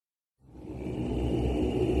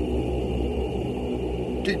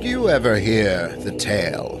Did you ever hear the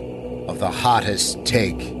tale of the hottest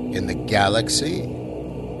take in the galaxy?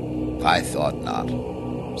 I thought not.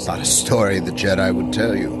 It's not a story the Jedi would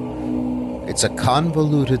tell you. It's a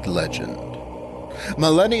convoluted legend.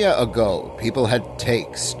 Millennia ago, people had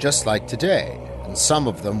takes just like today, and some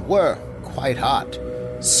of them were quite hot.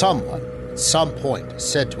 Someone, at some point, is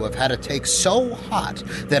said to have had a take so hot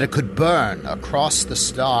that it could burn across the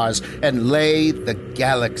stars and lay the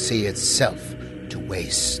galaxy itself to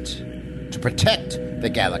waste. To protect the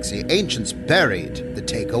galaxy, ancients buried the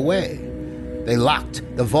take away. They locked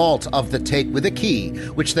the vault of the take with a key,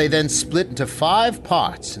 which they then split into 5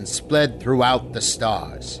 parts and spread throughout the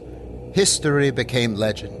stars. History became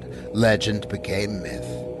legend. Legend became myth.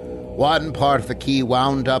 One part of the key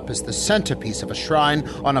wound up as the centerpiece of a shrine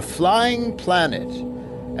on a flying planet.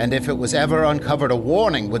 And if it was ever uncovered, a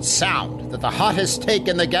warning would sound that the hottest take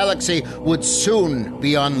in the galaxy would soon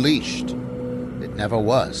be unleashed. It never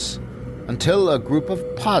was, until a group of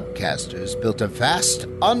podcasters built a vast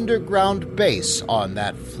underground base on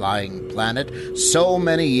that flying planet so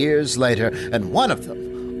many years later, and one of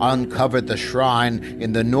them uncovered the shrine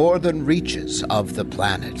in the northern reaches of the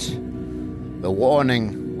planet. The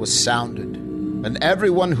warning was sounded, and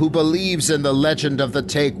everyone who believes in the legend of the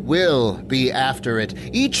take will be after it.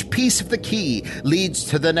 Each piece of the key leads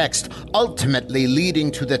to the next, ultimately leading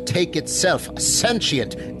to the take itself, a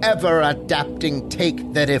sentient, ever-adapting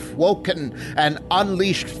take that, if woken and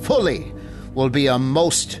unleashed fully, will be a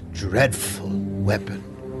most dreadful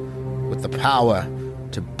weapon, with the power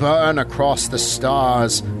to burn across the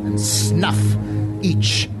stars and snuff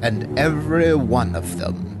each and every one of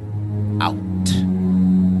them out.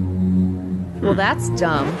 Well, that's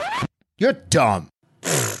dumb. You're dumb.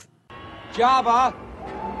 Jabba,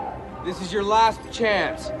 this is your last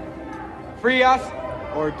chance. Free us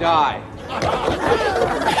or die.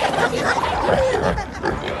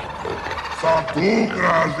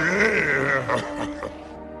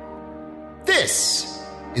 This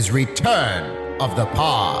is Return of the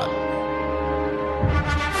Pod.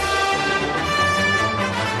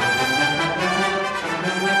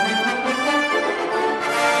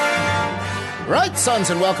 Right,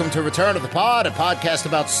 sons, and welcome to Return of the Pod, a podcast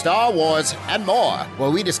about Star Wars and more, where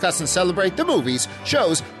we discuss and celebrate the movies,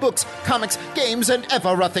 shows, books, comics, games, and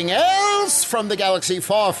everything else from the galaxy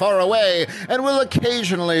far, far away, and will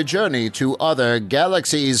occasionally journey to other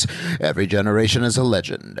galaxies. Every generation is a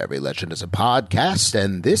legend, every legend is a podcast,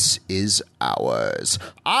 and this is ours.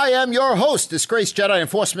 I am your host, disgraced Jedi and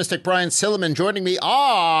Force Mystic Brian Silliman. Joining me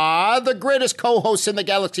are the greatest co-hosts in the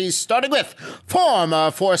galaxy, starting with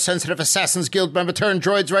former Force-sensitive Assassin's Guild member turned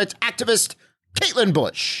droids rights activist, Caitlin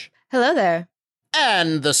Bush. Hello there.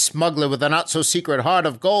 And the smuggler with a not-so-secret heart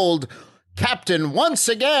of gold, captain once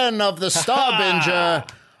again of the Starbinger,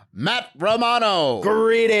 Matt Romano.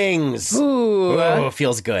 Greetings. Ooh. Oh,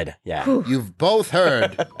 feels good. Yeah. You've both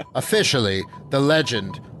heard, officially, the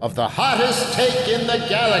legend of the hottest take in the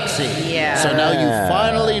galaxy. Yeah. So now you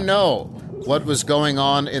finally know what was going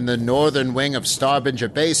on in the northern wing of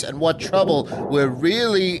Starbinger Base and what trouble we're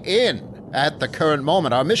really in at the current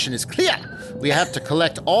moment. Our mission is clear. We have to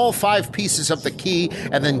collect all 5 pieces of the key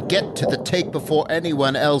and then get to the take before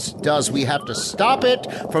anyone else does. We have to stop it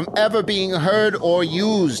from ever being heard or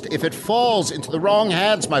used. If it falls into the wrong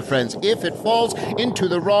hands, my friends, if it falls into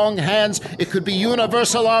the wrong hands, it could be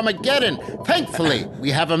universal Armageddon. Thankfully,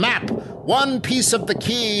 we have a map, 1 piece of the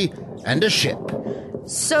key, and a ship.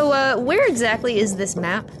 So, where exactly is this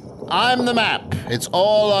map? I'm the map. It's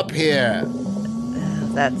all up here.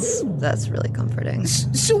 That's really comforting.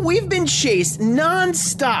 So we've been chased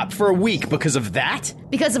nonstop for a week because of that?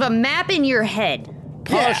 Because of a map in your head.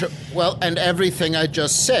 Well, and everything I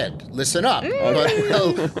just said. Listen up. But,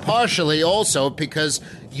 well, partially also because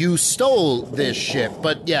you stole this ship.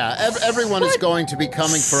 But yeah, everyone is going to be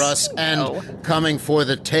coming for us and coming for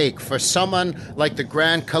the take. For someone like the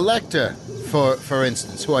Grand Collector, for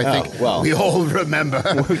instance, who I think we all remember.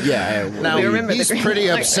 Yeah. Now, we remember he's pretty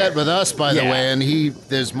upset with us, by the way, and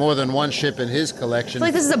there's more than 1 ship in his collection. It's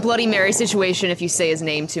like this is a Bloody Mary situation if you say his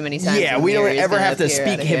name too many times. Yeah, we don't ever have to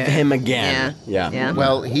speak of him again. Yeah.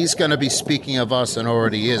 Well, he's going to be speaking of us and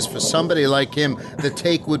already is. For somebody like him, the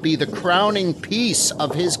take would be the crowning piece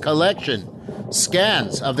of his collection.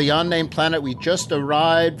 Scans of the unnamed planet we just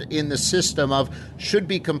arrived in the system of should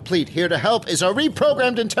be complete. Here to help is our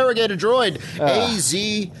reprogrammed interrogator droid,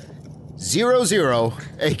 AZ-00,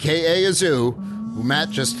 a.k.a. Azu, who Matt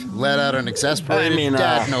just let out an exasperated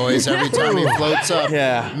dad noise every time he floats up.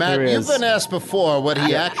 Yeah, Matt, you've been asked before what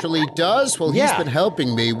he actually does. Well, he's been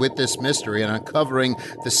helping me with this mystery and uncovering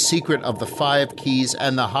the secret of the 5 keys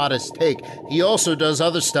and the hottest take. He also does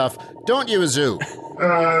other stuff, don't you, Azu?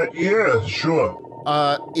 Yeah, sure.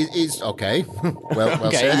 Is okay. well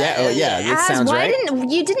Okay, said. yeah, that Az, sounds why right. didn't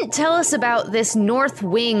you tell us about this North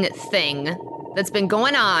Wing thing that's been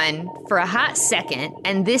going on for a hot second?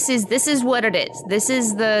 And this is what it is. This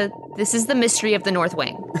is the mystery of the North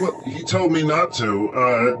Wing. Well, he told me not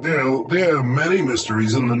to. There are many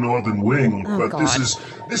mysteries in the Northern Wing, Oh, but God.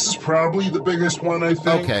 this is probably the biggest one, I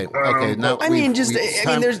think. Okay. Um, Now I mean,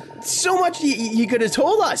 time- there's so much he could have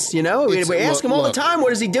told us, you know? We ask him all the time,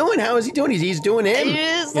 what is he doing? How is he doing? He's doing him.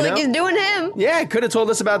 It's you like know? he's doing him. Yeah, could have told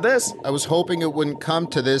us about this. I was hoping it wouldn't come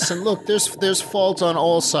to this, and look, there's fault on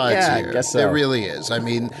all sides Yeah, I here. guess so. There really is. I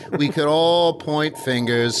mean, we could all point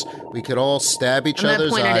fingers, we could all stab each I'm gonna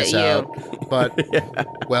other's point it at eyes you. out,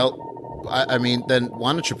 but well. I mean, then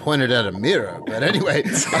why don't you point it at a mirror? But anyway,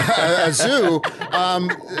 Azu,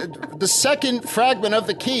 the second fragment of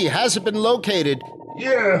the key hasn't been located.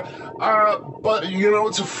 Yeah, but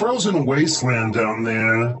it's a frozen wasteland down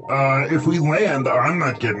there. If we land, I'm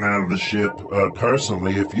not getting out of the ship,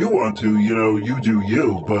 personally. If you want to, you do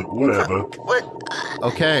you, but whatever.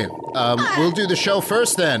 Okay, we'll do the show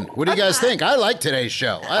first then. What do you guys think? I like today's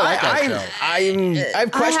show. I like that show. I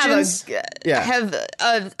have questions. I have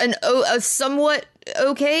a somewhat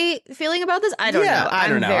okay feeling about this. I don't know. I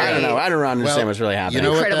don't know. I don't understand what's really happening. You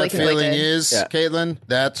know what Incredibly that feeling conflicted. is, Yeah. Caitlin?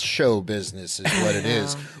 That's show business is what it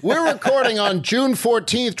is. We're recording on June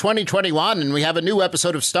 14th, 2021, and we have a new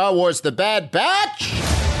episode of Star Wars The Bad Batch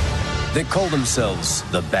They call themselves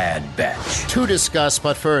the Bad Batch. to discuss.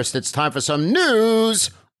 But first, it's time for some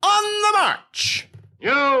news on the march.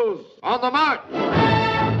 News on the march!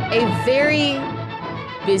 A very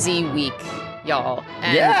busy week, y'all.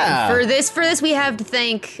 And Yeah. For this, we have to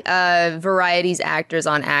thank Variety's Actors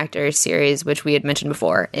on Actors series, which we had mentioned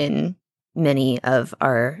before in many of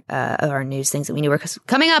our news things that we knew were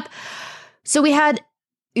coming up. So we had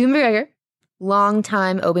Ewan McGregor,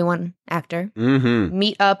 longtime Obi-Wan actor,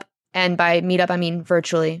 meet up, and by meet up I mean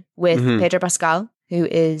virtually, with Pedro Pascal, who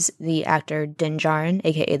is the actor Din Djarin,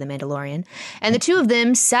 aka the Mandalorian. And the two of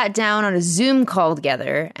them sat down on a Zoom call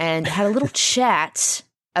together and had a little chat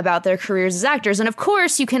about their careers as actors. And of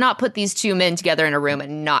course, you cannot put these two men together in a room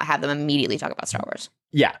and not have them immediately talk about Star Wars.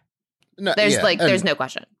 Yeah. No, There's yeah, there's no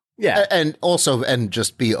question. Yeah. and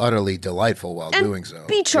just be utterly delightful while doing so.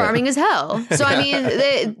 Be charming as hell. So I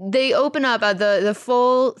mean, they open up the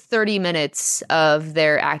full 30 minutes of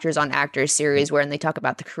their Actors on Actors series, wherein they talk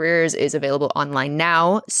about the careers, is available online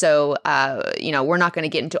now. So we're not going to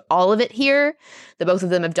get into all of it here. The both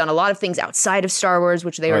of them have done a lot of things outside of Star Wars,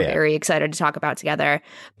 which they were very excited to talk about together.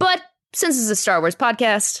 But since this is a Star Wars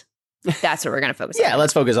podcast, that's what we're going to focus on. Yeah,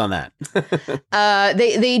 let's focus on that.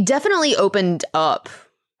 They definitely opened up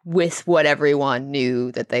with what everyone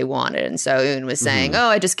knew that they wanted. And so Ewan was saying,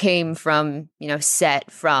 I just came from, set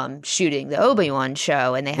from shooting the Obi-Wan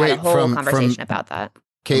show. And they had a whole conversation about that.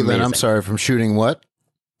 Caitlin, Amazing. I'm sorry, from shooting what?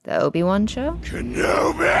 The Obi-Wan show?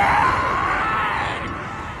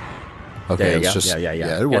 Okay, There you it's go. just Yeah. it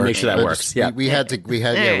Gotta worked. make sure that But works. we- Yeah. we had to get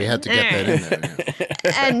that in there.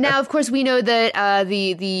 Yeah. And now, of course, we know that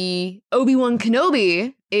the Obi-Wan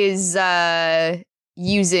Kenobi is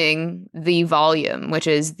using the volume, which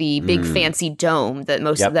is the big fancy dome that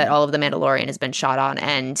that all of the Mandalorian has been shot on.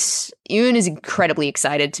 And Ewan is incredibly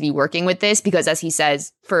excited to be working with this because, as he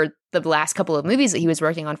says, for the last couple of movies that he was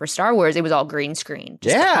working on for Star Wars, it was all green screen,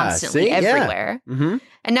 just constantly everywhere. Mm-hmm.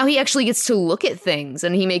 And now he actually gets to look at things,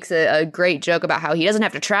 and he makes a great joke about how he doesn't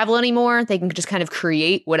have to travel anymore. They can just kind of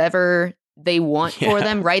create whatever they want for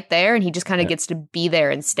them right there, and he just kind of gets to be there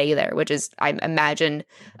and stay there, which is, I imagine,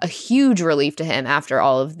 a huge relief to him after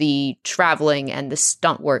all of the traveling and the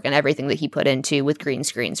stunt work and everything that he put into with green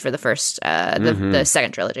screens for the first the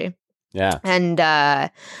second trilogy. Yeah. And I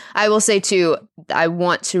will say too, I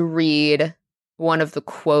want to read one of the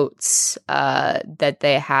quotes that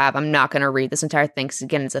they have. I'm not going to read this entire thing because,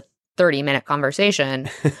 again, it's a 30-minute conversation.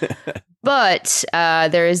 But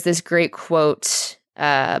there is this great quote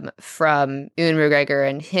from Ewan McGregor,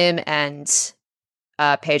 and him and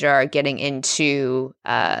Pedro are getting into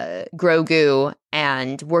Grogu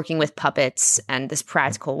and working with puppets and this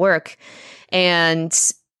practical work. And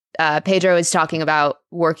Pedro is talking about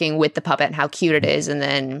working with the puppet and how cute it is. And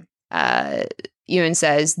then Ewan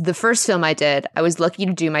says, the first film I did, I was lucky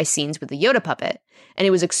to do my scenes with the Yoda puppet. And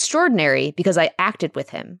it was extraordinary because I acted with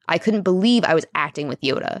him. I couldn't believe I was acting with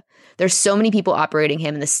Yoda. There's so many people operating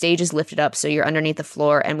him, and the stage is lifted up so you're underneath the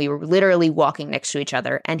floor, and we were literally walking next to each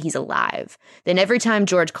other, and he's alive. Then every time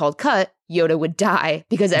George called cut, Yoda would die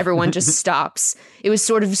because everyone just stops. It was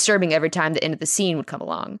sort of disturbing every time the end of the scene would come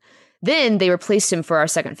along. Then they replaced him for our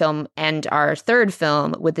second film and our third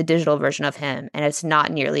film with the digital version of him, and it's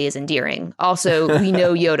not nearly as endearing. Also, we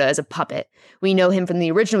know Yoda as a puppet. We know him from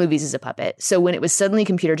the original movies as a puppet. So when it was suddenly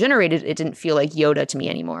computer generated, it didn't feel like Yoda to me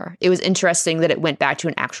anymore. It was interesting that it went back to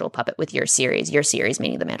an actual puppet with your series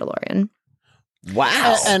meaning The Mandalorian.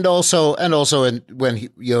 Wow. And also, when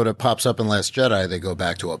Yoda pops up in Last Jedi, they go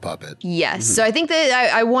back to a puppet. Yes. So I think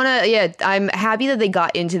that I want to, I'm happy that they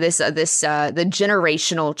got into the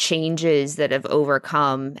generational changes that have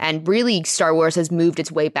overcome, and really Star Wars has moved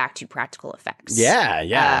its way back to practical effects.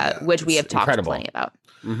 Which we have talked plenty about.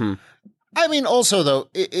 Mm-hmm. I mean, also, though,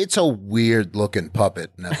 it's a weird-looking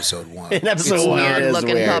puppet in Episode 1. In Episode 1, it is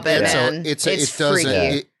weird-looking puppet, man. It's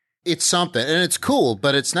freaky. It's something, and it's cool,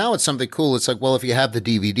 but it's something cool. It's like, well, if you have the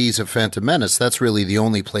DVDs of Phantom Menace, that's really the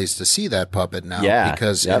only place to see that puppet now. Yeah,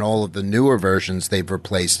 because in all of the newer versions, they've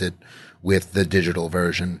replaced it with the digital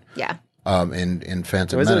version. Yeah. In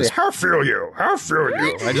Phantom Menace. How feel you? I just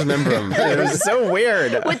remember him. It was so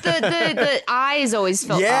weird. With the eyes always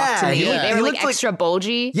felt off to me. Yeah. They were like extra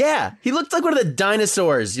bulgy. Yeah, he looked like one of the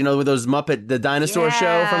dinosaurs, with those the dinosaur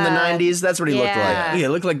show from the 90s. That's what he looked like. He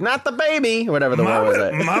looked like not the baby, whatever the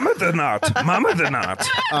word was. Mama the not.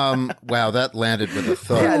 Wow, that landed with a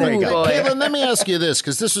thud. Yeah, there you go. Caitlin, let me ask you this,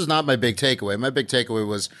 because this was not my big takeaway. My big takeaway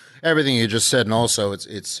was everything you just said, and also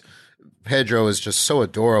it's Pedro is just so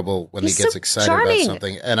adorable when he gets excited about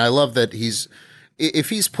something. And I love that if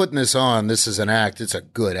he's putting this on, this is an act, it's a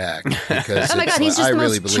good act. Because oh my God, he's just the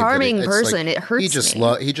most charming person. It hurts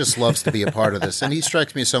me. He just loves to be a part of this. And he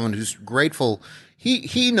strikes me as someone who's grateful.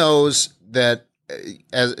 He knows that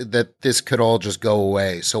that this could all just go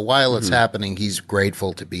away. So while it's happening, he's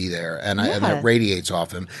grateful to be there, and that radiates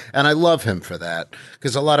off him. And I love him for that,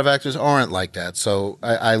 because a lot of actors aren't like that. So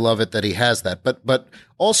I love it that he has that. But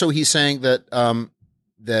also he's saying that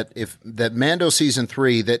that Mando season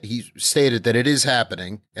 3, that he stated that it is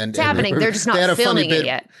happening, and it's happening. They're just not filming it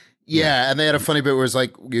yet. Yeah, and they had a funny bit where it was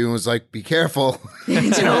like, be careful,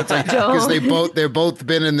 because they're both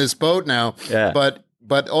been in this boat now. Yeah.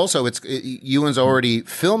 But also, Ewan's already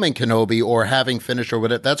filming Kenobi, or having finished, or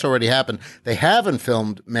whatever. That's already happened. They haven't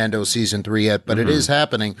filmed Mando season 3 yet, but it is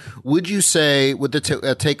happening. Would you say, would the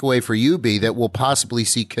takeaway for you be that we'll possibly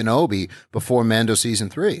see Kenobi before Mando season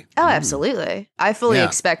 3? Oh, absolutely. I fully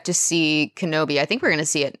expect to see Kenobi. I think we're going to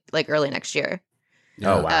see it like early next year.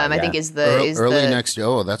 Oh, wow. I think early next year.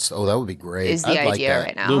 Oh, that would be great. Is the idea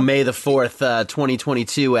right now? Little May the 4th,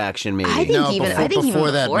 2022 action, maybe. I think even before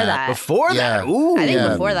that. Before that? Ooh. I think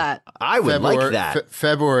before that. I would like that.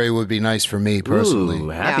 February would be nice for me personally. Ooh,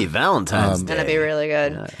 happy Valentine's Day. It's going to be really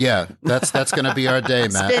good. Yeah, that's going to be our day,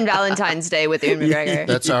 Matt. Spend Valentine's Day with Ewan McGregor.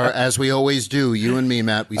 That's as we always do, you and me,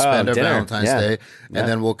 Matt. We spend our Valentine's Day, and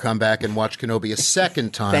then we'll come back and watch Kenobi a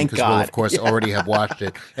second time, because we'll, of course, already have watched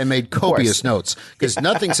it and made copious notes, because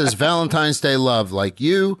nothing says Valentine's Day love like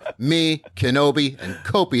you, me, Kenobi, and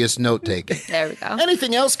copious note-taking. There we go.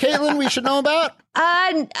 Anything else, Caitlin, we should know about?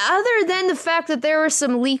 Other than the fact that there were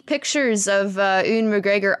some leaked pictures of Ewan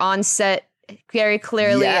McGregor on set very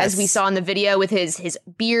clearly, as we saw in the video, with his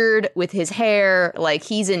beard, with his hair, like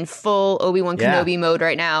he's in full Obi-Wan Kenobi mode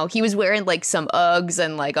right now. He was wearing like some Uggs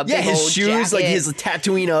and like a big his old shoes, jacket. like his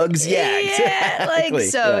Tatooine Uggs. Exactly.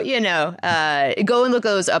 Go and look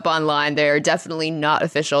those up online. They're definitely not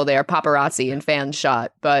official. They are paparazzi and fan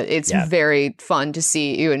shot, but it's very fun to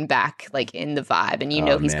see Ewan back, like in the vibe, and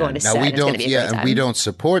he's going to set. Now, we and it's don't, gonna be a great time. and we don't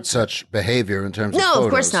support such behavior in terms of photos. No, of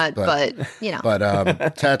course not. But But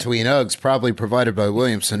Tatooine Uggs probably provided by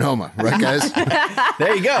Williams Sonoma, right, guys?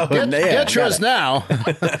 There you go. Get yours now.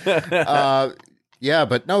 But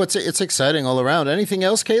no, it's exciting all around. Anything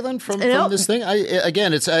else, Caitlin, from this thing?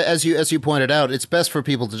 It's as you pointed out, it's best for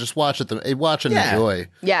people to just watch and enjoy.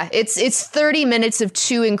 Yeah, it's 30 minutes of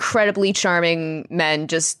two incredibly charming men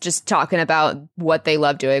just talking about what they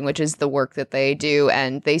love doing, which is the work that they do,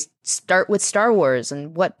 and they start with Star Wars,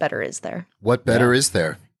 and what better is there? What better is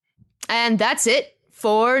there? And that's it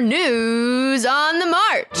for News on the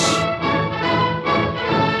March.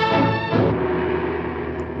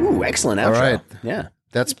 Ooh, excellent outro. All right. Yeah.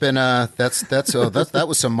 That's been that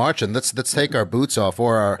was some marching. Let's take our boots off,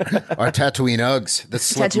 or our Tatooine Uggs. Let's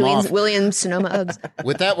slip them off. Williams Sonoma Uggs.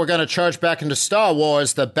 With that, we're going to charge back into Star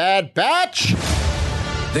Wars: The Bad Batch.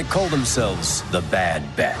 They call themselves the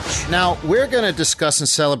Bad Batch. Now, we're going to discuss and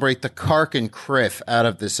celebrate the Kark and Criff out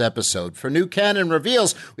of this episode. For new canon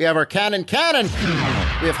reveals, we have our canon.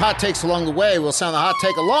 We have hot takes along the way. We'll sound the hot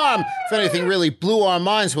take alarm. If anything really blew our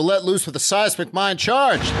minds, we'll let loose with a seismic mind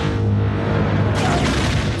charge.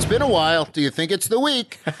 been a while. Do you think it's the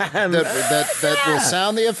week that will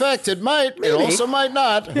sound the effect? It might. Maybe. It also might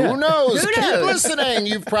not. Who knows? Keep listening.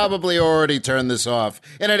 You've probably already turned this off.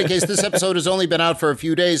 In any case, this episode has only been out for a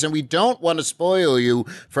few days, and we don't want to spoil you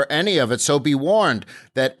for any of it. So be warned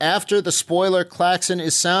that after the spoiler klaxon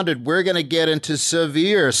is sounded, we're going to get into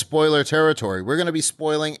severe spoiler territory. We're going to be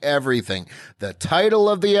spoiling everything. The title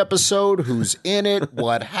of the episode, who's in it,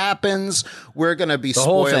 what happens. We're going to be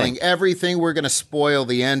spoiling everything. We're going to spoil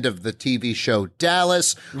the end of the TV show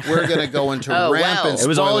Dallas. We're going to go into rampant spoiler It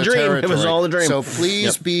was all a dream. territory. It was all a dream. So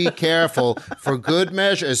please be careful. For good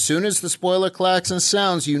measure, as soon as the spoiler klaxon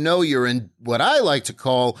sounds, you know you're in what I like to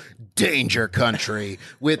call danger country.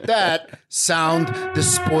 With that, sound the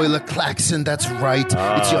spoiler klaxon. That's right.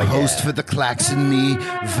 It's your host for the klaxon, me,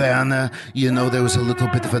 Werner. You know, there was a little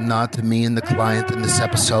bit of a nod to me and the client in this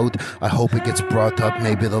episode. I hope it gets brought up.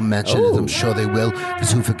 Maybe they'll mention it. I'm sure they will.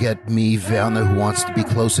 Because who forget me, Werner, who wants to be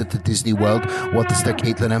closer to Disney World? What is there,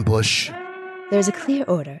 Caitlin and Bush? There's a clear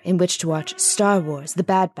order in which to watch Star Wars The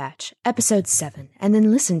Bad Batch, Episode 7, and then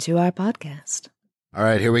listen to our podcast. All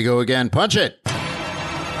right, here we go again. Punch it.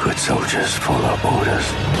 Good soldiers follow orders.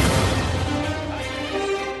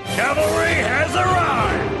 Cavalry has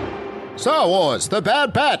arrived! Star Wars The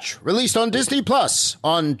Bad Batch, released on Disney Plus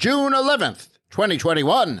on June 11th.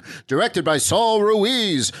 2021, directed by Saul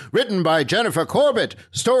Ruiz, written by Jennifer Corbett,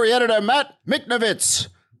 story editor Matt Miknovitz.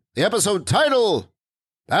 The episode title,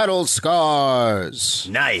 Battle Scars.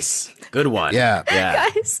 Nice. Good one. Yeah.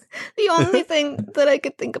 Guys, the only thing that I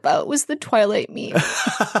could think about was the Twilight meme.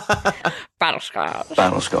 Battle Scars.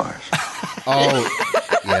 Battle scars.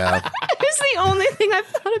 Oh, yeah. It's the only thing I've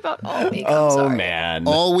thought about all week. Man.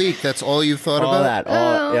 All week, that's all you've thought All about?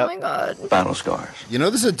 that. Oh, my God. Battle scars. You know,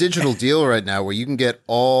 there's a digital deal right now where you can get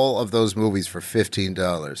all of those movies for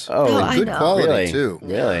 $15. Oh, I good know. quality, Really? too.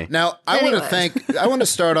 Really? Now, I want to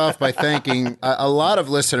start off by thanking a lot of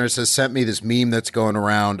listeners has sent me this meme that's going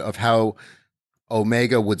around of how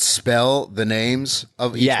Omega would spell the names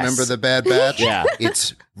of each member of the Bad Batch. Yeah.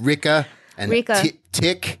 It's Rika and Rika.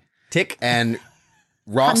 Tick and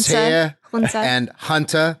Rosshair and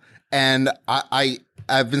Hunter. And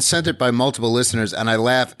I've been sent it by multiple listeners, and I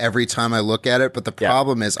laugh every time I look at it. But the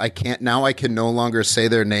problem is I can no longer say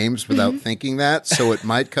their names without thinking that. So it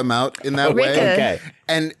might come out in that way. Okay.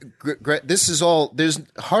 And this is all, there's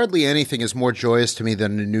hardly anything is more joyous to me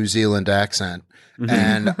than a New Zealand accent.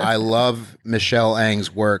 And I love Michelle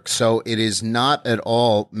Ang's work. So it is not at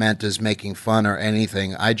all meant as making fun or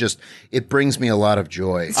anything. It brings me a lot of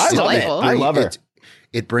joy. I love it. I love her.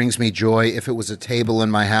 It brings me joy. If it was a table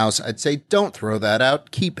in my house, I'd say, don't throw that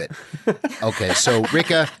out. Keep it. Okay, so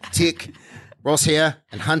Rika, Tick, Rosshair,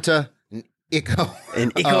 and Hunter, and Iko.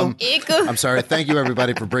 Iko. I'm sorry. Thank you,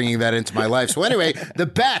 everybody, for bringing that into my life. So anyway, The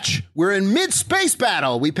Batch. We're in mid-space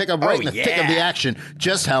battle. We pick up right in the thick of the action,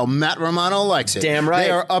 just how Matt Romano likes it. Damn right.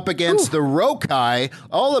 They are up against the Rokai,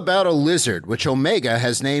 all about a lizard, which Omega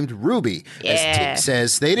has named Ruby. As Tick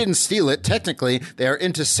says, they didn't steal it. Technically, they are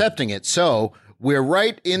intercepting it. So we're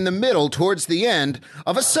right in the middle, towards the end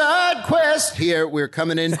of a side quest. Here, we're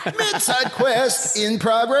coming in mid-side quest in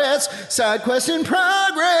progress. Side quest in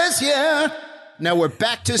progress, yeah. Now we're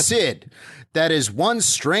back to Sid. That is one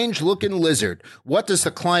strange-looking lizard. What does the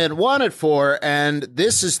client want it for? And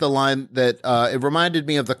this is the line that it reminded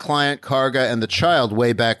me of the client, Karga, and the child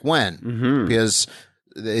way back when. Because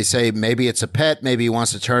they say maybe it's a pet, maybe he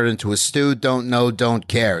wants to turn it into a stew. Don't know, don't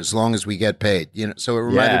care, as long as we get paid. You know, so it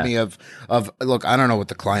reminded me of look, I don't know what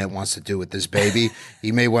the client wants to do with this baby.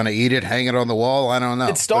 He may want to eat it, hang it on the wall. I don't know.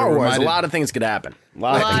 It's Star Wars. A lot of things could happen. A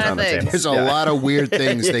lot of things on the table. There's a lot of weird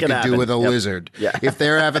things they could do with a lizard. Yeah. If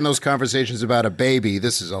they're having those conversations about a baby,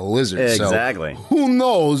 this is a lizard. Exactly. So who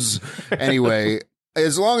knows? Anyway.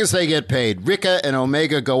 As long as they get paid, Rika and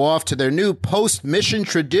Omega go off to their new post-mission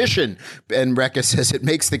tradition. And Rika says it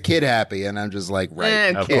makes the kid happy. And I'm just like,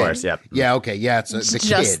 right. Of course, yep. Yeah, okay, yeah, it's the kid.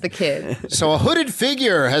 Just the kid. So a hooded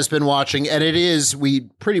figure has been watching, and it is, we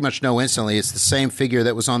pretty much know instantly, it's the same figure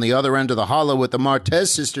that was on the other end of the hollow with the Martez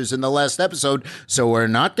sisters in the last episode. So we're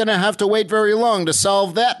not going to have to wait very long to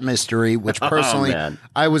solve that mystery, which personally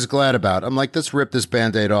I was glad about. I'm like, let's rip this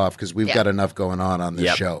Band-Aid off because we've got enough going on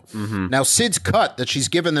this show. Now, Sid's cut that she's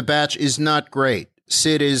given the batch is not great.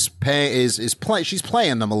 Sid is she's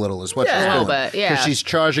playing them a little is what she's doing. A little bit, yeah. Because she's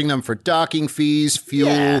charging them for docking fees,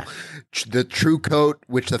 fuel, the True Coat,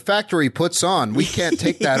 which the factory puts on. We can't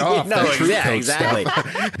take that off. No, that True Coat exactly.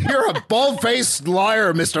 stuff. You're a bald-faced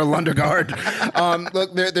liar, Mr. Lundegaard.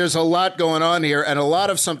 Look, there's a lot going on here, and a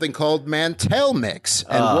lot of something called Mantel Mix.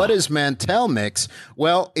 And what is Mantel Mix?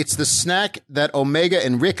 Well, it's the snack that Omega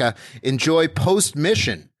and Rika enjoy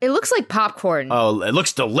post-mission. It looks like popcorn. Oh, it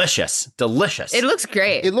looks delicious. Delicious. It looks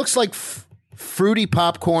great. It looks like fruity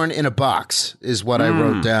popcorn in a box is what I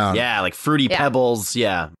wrote down. Yeah, like Fruity Pebbles.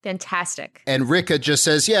 Yeah. Fantastic. And Rika just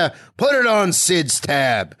says, yeah, put it on Sid's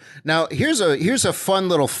tab. Now, here's a fun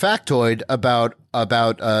little factoid about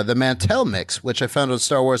the Mantell mix, which I found on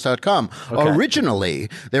StarWars.com. Okay. Originally,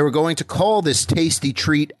 they were going to call this tasty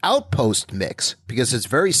treat Outpost Mix because it's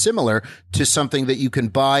very similar to something that you can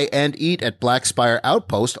buy and eat at Black Spire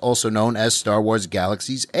Outpost, also known as Star Wars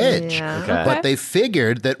Galaxy's Edge. Yeah. Okay. But they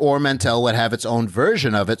figured that Mantell would have its own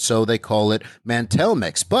version of it, so they call it Mantell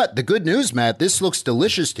Mix. But the good news, Matt, this looks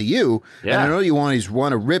delicious to you. Yeah. And I know you want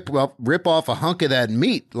to rip off a hunk of that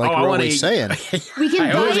meat, like we're always saying. We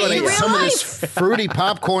can buy it in real Some of life. this fruity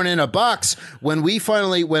popcorn in a box. When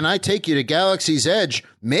I take you to Galaxy's Edge,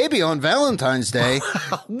 maybe on Valentine's Day,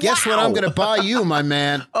 guess what I'm going to buy you, my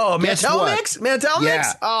man? Oh, Guess Mantell what? mix? Mantell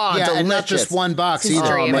mix? Oh, yeah, delicious. and not just one box This is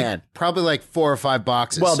either. dream. Man. Probably like 4 or 5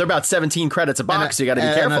 boxes. Well, they're about 17 credits a box. So you got to be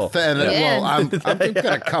careful. Well, I'm going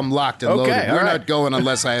to come locked and loaded. Okay, We're all right. not going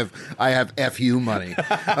unless I have FU money.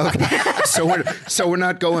 Okay, so we're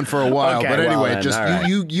not going for a while. Okay, but anyway, well then, just all right.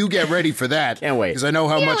 you get ready for that. Can't wait. Because I know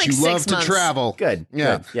how Yeah, much like you 6 love to months. travel. Good,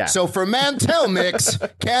 Yeah. good, yeah. So for Mantell mix,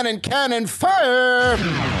 cannon, fire.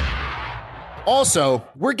 Also,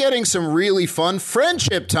 we're getting some really fun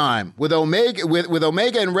friendship time with Omega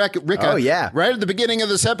and Rika. Oh, yeah. Right at the beginning of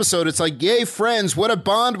this episode, it's like, yay, friends, what a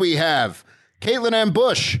bond we have. Caitlin and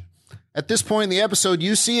Bush. At this point in the episode,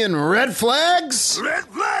 you see in red flags? Red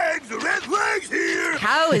flags here.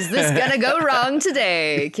 How is this gonna go wrong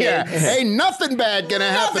today, Yeah. kids? Ain't nothing bad gonna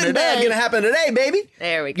happen Nothing today. bad gonna happen today, baby.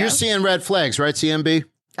 There we go. You're seeing red flags, right, CMB?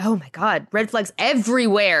 Oh my God, red flags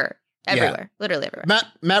everywhere. Literally everywhere.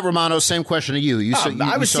 Matt Romano, same question to you.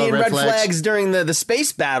 I was saw seeing red flags during the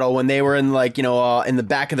space battle when they were in in the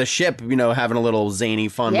back of the ship, having a little zany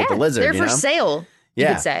fun with the lizard. They're for sale. You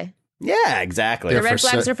Yeah. could say Yeah, exactly. the red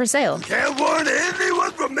flags are for sale. Can't warn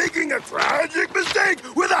anyone from making a tragic mistake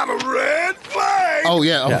without a red flag. Oh,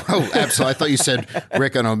 yeah. Oh, absolutely. I thought you said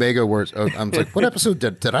Rick and Omega were. I was like, what episode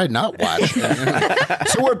did I not watch?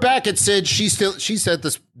 So we're back at Sid. She said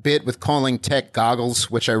this bit with calling tech goggles,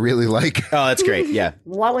 which I really like. Oh, that's great. Yeah.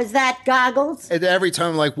 What was that, goggles? And every time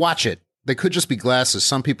I'm like, watch it. They could just be glasses.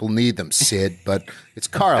 Some people need them, Sid, but it's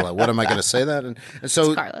Carla. What am I going to say that? And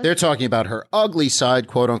so they're talking about her ugly side,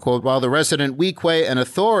 quote unquote, while the resident Weequay and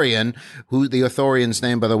Athorian, who the Athorian's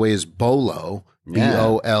name, by the way, is Bolo,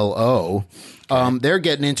 Bolo, they're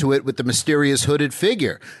getting into it with the mysterious hooded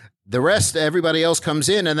figure. The rest, everybody else comes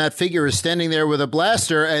in, and that figure is standing there with a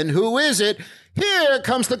blaster. And who is it? Here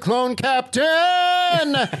comes the clone captain.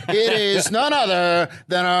 It is none other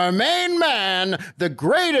than our main man, the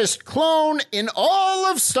greatest clone in all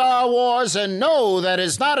of Star Wars. And no, that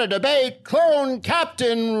is not a debate. Clone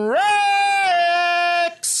Captain Rex.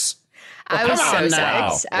 I was come so on now.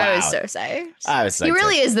 psyched. I was so psyched. I was psyched. He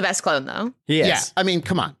really is the best clone, though. He is. Yeah, I mean,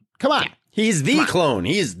 come on. He's the clone.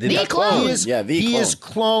 He's the clone. He is, Yeah, the he clone. is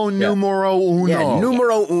clone numero uno. Yeah,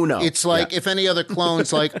 numero uno. It's like if any other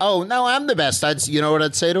clone's like, oh, no, I'm the best. You know what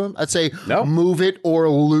I'd say to him? I'd say, No. move it or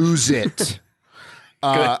lose it.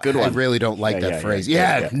 Good one. I really don't like that phrase.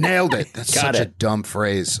 Yeah, nailed it. That's Got such a it. dumb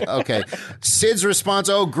phrase. Okay. Sid's response,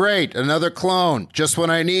 oh, great. Another clone. Just when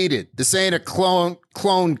I need it. This ain't a clone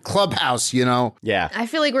clubhouse, Yeah. I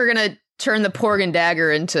feel like we're gonna turn the Porg and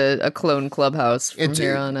Dagger into a clone clubhouse from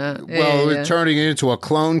here on out. Well, Yeah. we're turning it into a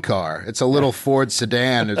clone car. It's a little Ford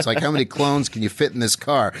sedan. It's like, how many clones can you fit in this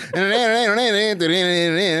car? Oh, no.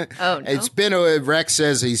 It's been Rex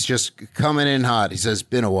says he's just coming in hot. He says,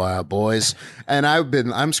 been a while, boys. And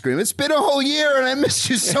I'm screaming, it's been a whole year and I missed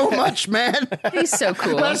you so much, man. He's so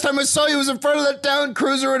cool. Last time I saw you was in front of that down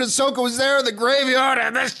cruiser and Ahsoka was there in the graveyard.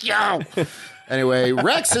 I missed you. Anyway,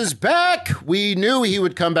 Rex is back. We knew he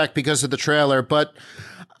would come back because of the trailer, but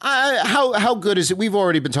how good is it? We've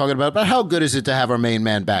already been talking about it, but how good is it to have our main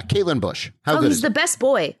man back? Caitlin Bush. How good he's is the it? best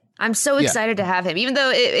boy. I'm so excited to have him, even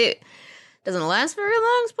though it doesn't last very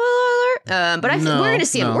long. Spoiler alert! But we're going to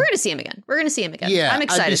see him. no. We're going to see him again. We're going to see him again. Yeah, I'm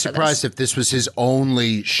excited I'd be for surprised this. if this was his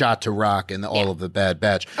only shot to rock in all of the Bad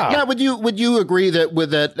Batch. Yeah, would you agree that with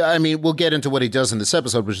that? I mean, we'll get into what he does in this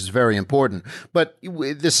episode, which is very important. But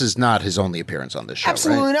this is not his only appearance on this show.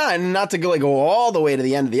 Absolutely right? not. And not to go all the way to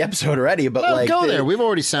the end of the episode already, but Well, go there. We've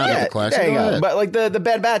already sounded the classic. There you Go go. ahead. But like the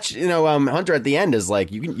Bad Batch, Hunter at the end is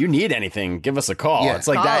like, you need anything, give us a call. Yeah. It's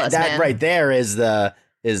like Call that us, that man. right there is the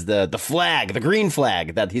flag, the green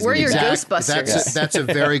flag that he's We're gonna your be back. Ghostbusters. That's a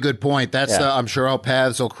very good point. That's I'm sure our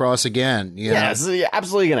paths will cross again. You know? Yeah, it's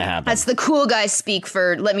absolutely gonna happen. That's the cool guy speak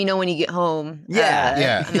for let me know when you get home. Yeah.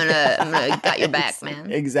 Yeah. I'm gonna got your back,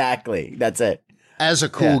 man. Exactly. That's it. as a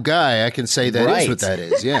cool guy, I can say that is what that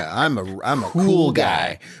is. Yeah, I'm a cool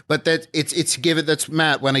guy. But that it's given. That's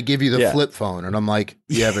Matt when I give you the flip phone, and I'm like,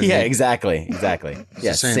 exactly.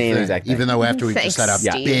 Yeah, same exact thing. Even though after we just had a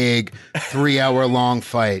big 3-hour long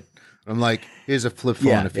fight, I'm like, here's a flip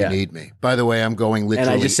phone if you need me. By the way, I'm going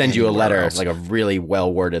literally. And I just send you a letter, else. like a really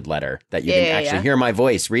well worded letter that you can actually hear my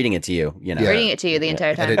voice reading it to you. Reading it to you the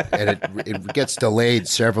entire time. And it gets delayed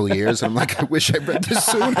several years. I'm like, I wish I read this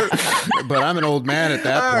sooner. But I'm an old man at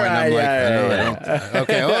that point. I'm like, I know.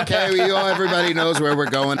 Okay. Everybody knows where we're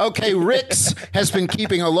going. Okay, Rix has been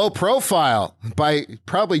keeping a low profile by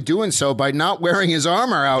probably doing so by not wearing his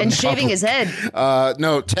armor out and shaving his head.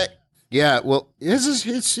 Yeah, well,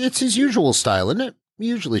 it's his usual style, isn't it? He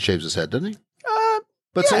usually shaves his head, doesn't he?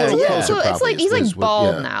 But it's a little closer. It's like he's like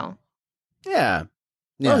bald now. Yeah.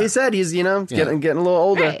 Well, he said he's getting a little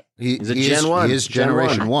older. Right. He's a Gen 1. He is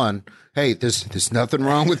Generation 1. Hey, there's nothing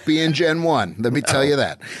wrong with being Gen 1. Let me tell you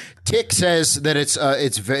that. Tick says that it's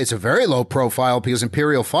a very low profile because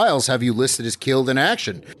Imperial files have you listed as killed in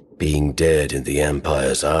action. Being dead in the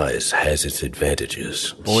Empire's eyes has its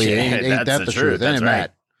advantages. Boy, ain't that the truth, ain't it,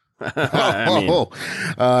 Matt? A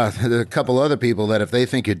couple other people that if they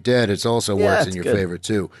think you're dead, it also works in your favor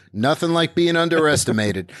too. Nothing like being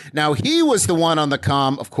underestimated. Now, he was the one on the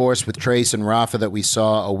comm, of course, with Trace and Rafa that we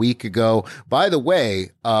saw a week ago. By the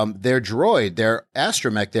way, their droid, their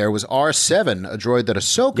astromech there was R7, a droid that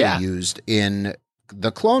Ahsoka used in the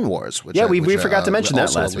Clone Wars, which we forgot to mention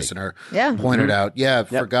that last week. Listener week. Pointed out.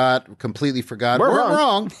 Completely forgot. We're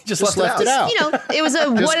wrong. Just left it out. It was a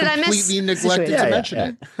what did I miss? Completely neglected to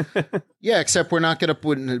mention it. Yeah, except we're not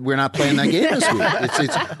playing that game this week.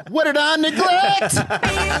 It's what did I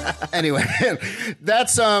neglect? Anyway,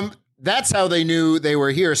 that's how they knew they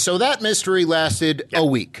were here. So that mystery lasted a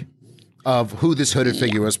week of who this hooded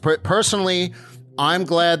figure was. Personally, I'm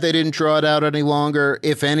glad they didn't draw it out any longer.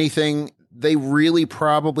 If anything, they really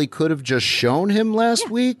probably could have just shown him last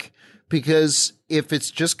week, because if it's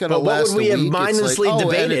just going to last a week, what would we have mindlessly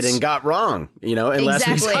debated and got wrong? In last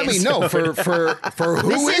week's Exactly. I mean, no, for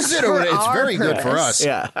who is it? It's very good for us.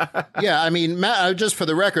 Yeah. Yeah, I mean, Matt, just for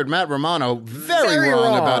the record, Matt Romano, very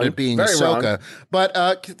wrong about it being Ahsoka.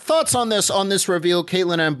 But thoughts on this reveal,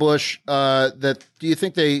 Caitlin and Bush, that do you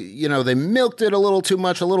think they milked it a little too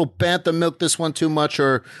much, a little bantha milked this one too much,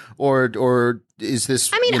 or is this?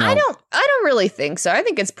 I mean, I don't really think so. I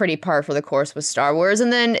think it's pretty par for the course with Star Wars.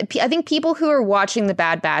 And then I think people who are watching The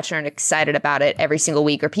Bad Batch and excited about it every single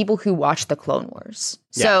week are people who watch the Clone Wars.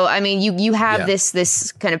 Yeah. So, I mean, you have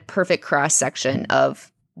this kind of perfect cross section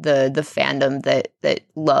of the fandom that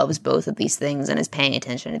loves both of these things and is paying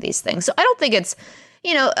attention to these things. So I don't think it's,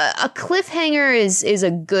 a cliffhanger is a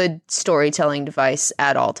good storytelling device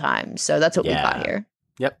at all times. So that's what we got here.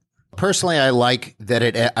 Yep. Personally, I like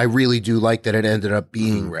that I really do like that it ended up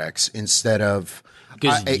being Rex instead of.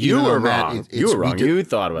 Because you were wrong. You were wrong. You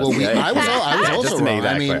thought it was. Well, I was also wrong.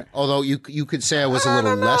 I mean, although you could say I was a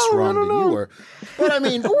little less wrong than you were. But I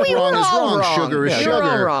mean, wrong is wrong. Sugar is sugar.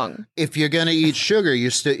 You're wrong. If you're going to eat sugar,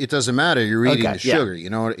 it doesn't matter. You're eating the sugar. You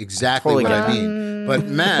know exactly what I mean. But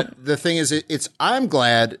Matt, the thing is, I'm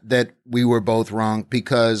glad that we were both wrong,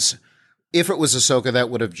 because if it was Ahsoka, that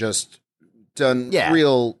would have just done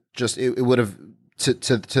real. Just it would have. To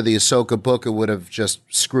the Ahsoka book, it would have just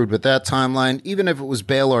screwed with that timeline. Even if it was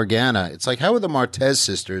Bail Organa, it's like, how are the Martez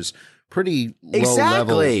sisters pretty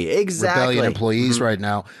low-level rebellion employees right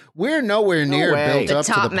now? We're nowhere near built up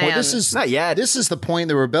to the point. This is not yet. This is the point in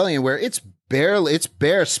the rebellion where it's bare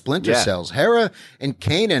splinter cells. Hera and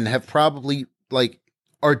Kanan have probably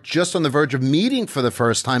are just on the verge of meeting for the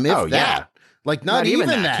first time, if that. Like, not even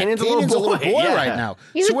that. Kanan's a little boy right now.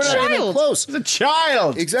 He's a we're child. Not even close. He's a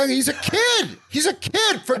child. Exactly. He's a kid. He's a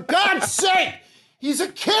kid, for God's sake. He's a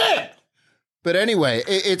kid. But anyway,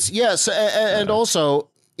 it's, yes. And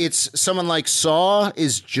also, it's someone like Saw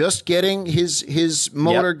is just getting his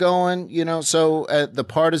motor going, so the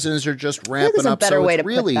partisans are just ramping up. There's a better so way to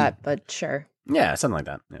really, put that, but sure. Yeah, something like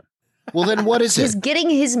that. Yeah. Well, then what is it? He's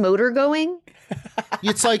getting his motor going?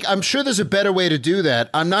 It's like, I'm sure there's a better way to do that.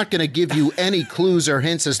 I'm not going to give you any clues or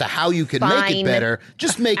hints as to how you can make it better.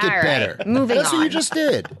 Just make it better. Moving That's on. what you just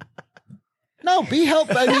did. No, be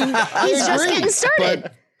helpful. I mean, he's just getting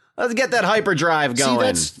started. Let's get that hyperdrive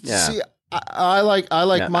going. I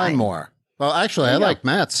like mine more. Well, actually, I like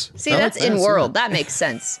Matt's. See, that's in world. That makes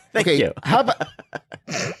sense. Thank you. How about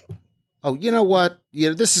Oh, you know what?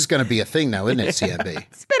 This is going to be a thing now, isn't it, CMB?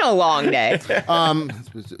 It's been a long day.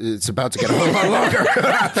 It's about to get a whole lot longer.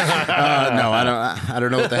 No, I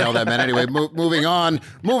don't know what the hell that meant. Anyway, moving on.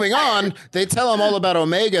 They tell him all about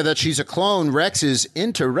Omega, that she's a clone. Rex is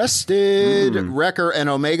interested. Wrecker and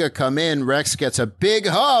Omega come in. Rex gets a big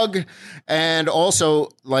hug, and also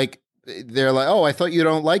they're like, oh, I thought you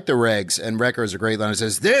don't like the regs. And Wrecker is a great line. He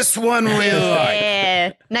says, this one we like.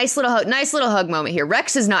 Yeah. Nice little hug moment here.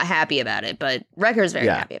 Rex is not happy about it, but Wrecker is very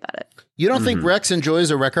happy about it. You don't think Rex enjoys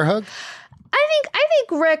a Wrecker hug? I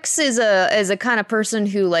think Rex is a kind of person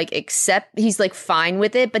who he's fine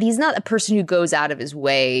with it, but he's not a person who goes out of his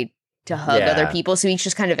way to hug other people. So he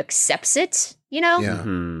just kind of accepts it, Yeah.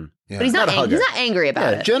 Mm-hmm. Yeah. But he's not angry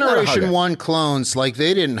about it. Generation 1 clones, they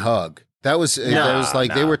didn't hug. That was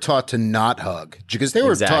they were taught to not hug because they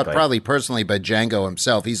were taught probably personally by Django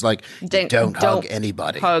himself. He's like, don't hug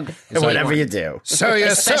anybody. Hug whatever you do. So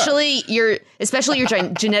especially your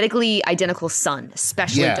genetically identical son.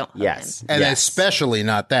 Especially don't hug him. And especially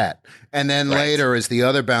not that. And then later, as the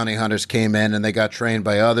other bounty hunters came in and they got trained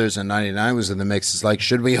by others, and 99 was in the mix, it's like,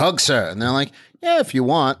 should we hug, sir? And they're like, yeah, if you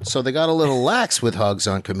want. So they got a little lax with hugs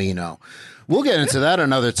on Kamino. We'll get into that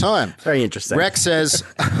another time. Very interesting. Rex says,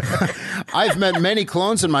 I've met many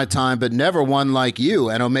clones in my time, but never one like you.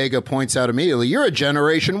 And Omega points out immediately, you're a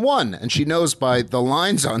Generation 1. And she knows by the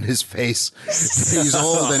lines on his face, he's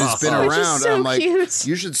old and has been around. So I'm like, cute.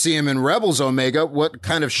 You should see him in Rebels, Omega. What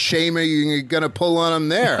kind of shame are you going to pull on him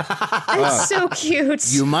there? It's so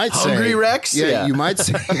cute. You might say. Hungry Rex? Yeah, you might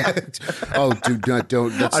say. Oh,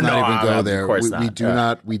 don't. Let's not even go there.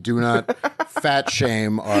 We do not fat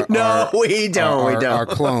shame our our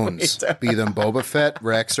clones, be them Boba Fett,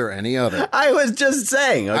 Rex, or any other. I was just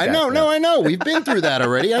saying. Okay. I know. We've been through that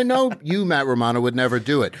already. I know you, Matt Romano, would never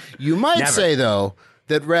do it. You might say, though,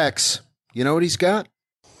 that Rex, you know what he's got?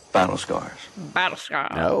 Battle scars.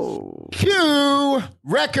 No. Cue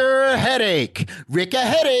Wrecker headache. Rick a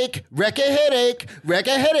headache. Wreck a headache. Wreck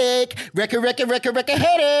a headache. Wrecker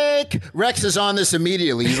headache. Rex is on this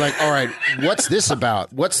immediately. He's like, all right, what's this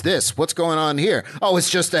about? What's this? What's going on here? Oh, it's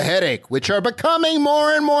just a headache, which are becoming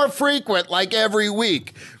more and more frequent, like every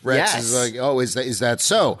week. Rex is like, oh, is that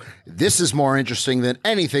so? This is more interesting than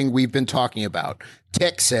anything we've been talking about.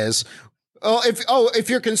 Tech says, if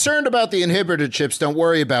you're concerned about the inhibitor chips, don't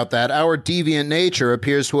worry about that. Our deviant nature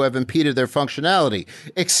appears to have impeded their functionality,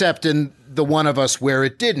 except in the one of us where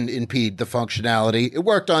it didn't impede the functionality. It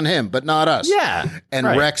worked on him, but not us. Yeah. And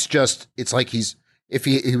Rex it's like if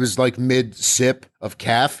he was like mid-sip of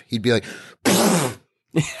calf, he'd be like,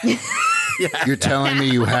 you're telling me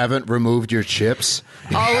you haven't removed your chips?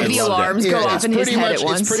 All of the alarms go off in his head at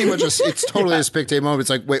once. It's pretty much it's totally a spectator moment. It's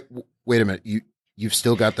like, wait a minute, You've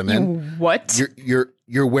still got them in? What?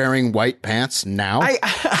 You're wearing white pants now? I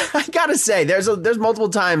gotta say, there's multiple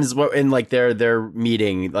times in their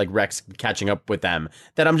meeting, like Rex catching up with them,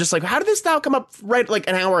 that I'm just like, how did this now come up right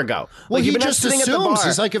an hour ago? Well, he just assumes.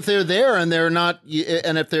 He's like, if they're there and they're not,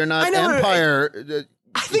 and if they're not Empire.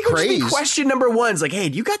 I think it would be question number one. It's like, hey,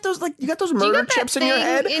 do you got those murder chips in your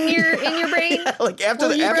head? In your brain?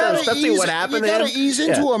 Especially what happened. You gotta ease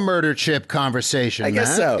into a murder chip conversation. I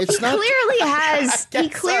guess so. He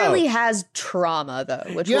clearly has trauma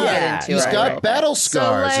though, which we'll get into. He's got battle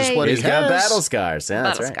scars. Is what he's got battle scars. Yeah,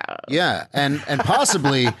 that's right. Yeah, and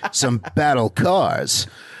possibly some battle cars.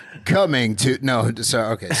 Coming to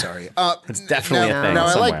sorry. It's definitely a thing. No,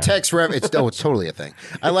 I like Tech's reference. It's totally a thing.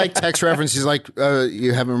 I like Tech's reference. He's like,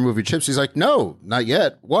 you haven't removed your chips. He's like, no, not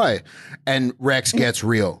yet. Why? And Rex gets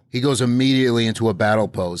real. He goes immediately into a battle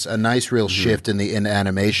pose. A nice real shift in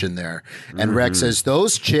animation there. And Rex says,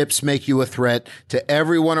 those chips make you a threat to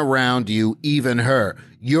everyone around you, even her.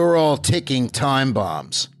 You're all ticking time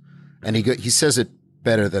bombs. And he says it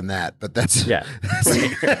better than that, but that's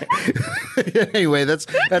anyway,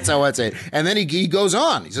 that's how I'd say it. And then he goes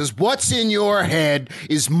on. He says, what's in your head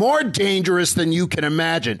is more dangerous than you can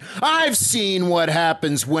imagine. I've seen what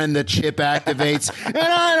happens when the chip activates, and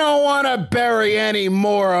I don't want to bury any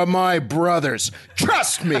more of my brothers.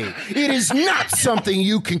 Trust me, it is not something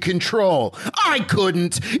you can control. I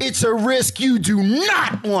couldn't. It's a risk you do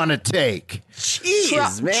not want to take.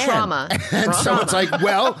 Jeez, man. Trauma. And someone's like,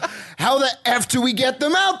 well, how the F do we get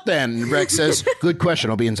them out then? Rex says, good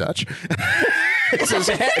question. I'll be in touch. It says,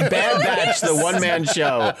 Bad Batch, the one-man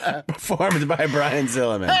show, performed by Brian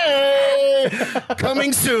Zillman. Hey!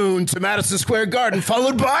 Coming soon to Madison Square Garden,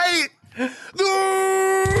 followed by the...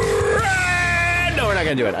 No, we're not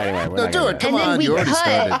going to do it. Anyway, do it. Come on. You already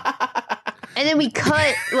started. And then we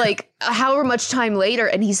cut like however much time later,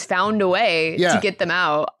 and he's found a way Yeah. to get them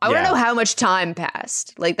out. I want Yeah. to know how much time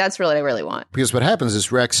passed. Like that's really what I really want. Because what happens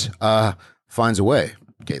is Rex finds a way,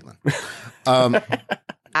 Caitlin.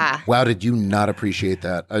 Wow, did you not appreciate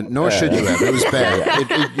that? Nor should you have. It was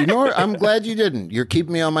bad. I'm glad you didn't. You're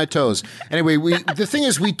keeping me on my toes. Anyway, the thing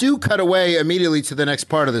is, we do cut away immediately to the next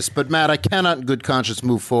part of this. But Matt, I cannot in good conscience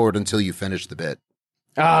move forward until you finish the bit.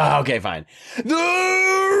 Okay, fine.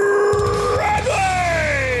 The Red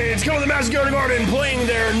Blades come to the Madison Square Garden playing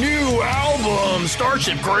their new album,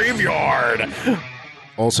 Starship Graveyard.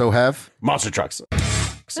 Also have Monster trucks.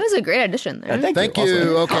 That was a great addition there. Thank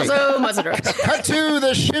you. Okay. Also, Monster Trucks. Cut to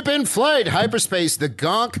the ship in flight, hyperspace, the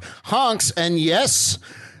gonk honks, and yes,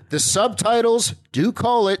 the subtitles do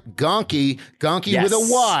call it Gonky, Yes. with a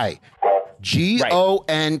Y.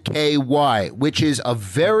 Gonky, which is a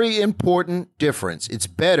very important difference. It's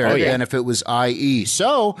better than if it was IE.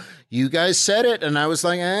 So you guys said it, and I was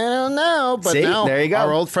like, I don't know. But See? now There you go.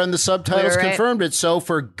 our old friend, the subtitles, We're right. confirmed it. So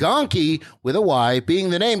for Gonky with a Y being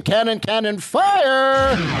the name, cannon,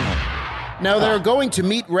 fire! Now they're going to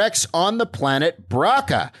meet Rex on the planet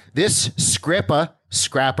Braca. This Scrapper,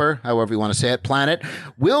 however you want to say it, planet,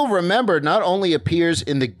 will remember not only appears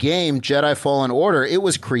in the game Jedi Fallen Order, it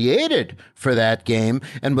was created for that game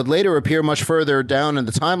and would later appear much further down in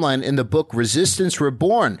the timeline in the book Resistance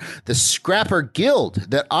Reborn. The Scrapper Guild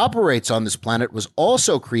that operates on this planet was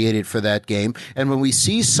also created for that game, and when we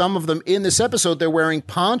see some of them in this episode, they're wearing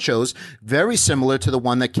ponchos very similar to the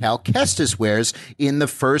one that Cal Kestis wears in the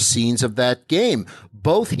first scenes of that game.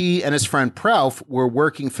 Both he and his friend Prouf were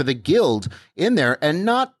working for the guild in there, and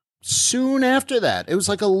not soon after that. It was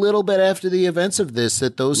like a little bit after the events of this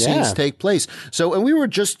that those scenes take place. So, and we were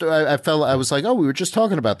just, I was like, oh, we were just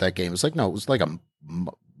talking about that game. It's like, no, it was like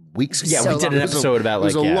weeks ago. Yeah, we did an episode about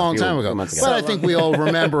like it was a long time ago. months But I think we all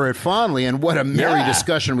remember it fondly, and what a merry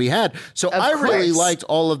discussion we had. So I really course. liked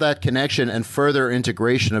all of that connection and further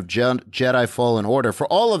integration of Jedi Fallen Order. For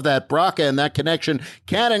all of that, Braca and that connection,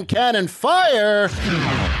 cannon, fire!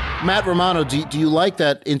 Matt Romano, do you like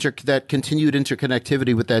that that continued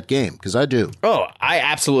interconnectivity with that game? Because I do. Oh, I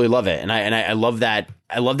absolutely love it, and I love that.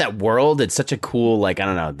 I love that world. It's such a cool, like, I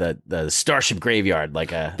don't know, the Starship Graveyard. Like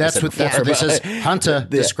that's what this is. Hunter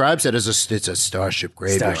describes it as it's a Starship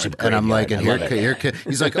Graveyard. And I'm like, and here,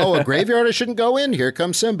 he's like, oh, a graveyard I shouldn't go in. Here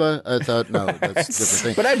comes Simba. I thought, no, that's a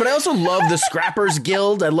different thing. But I also love the Scrappers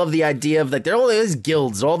Guild. I love the idea of like there are all these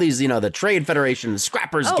guilds, all these, the Trade Federation, the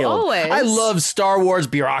Scrappers Guild. Always. I love Star Wars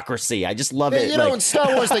bureaucracy. I just love it. You know, in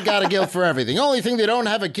Star Wars, they got a guild for everything. The only thing they don't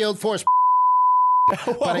have a guild for is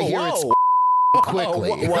but I hear it's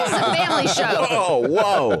quickly. It's a family show.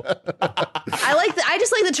 Whoa. I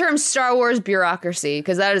just like the term Star Wars bureaucracy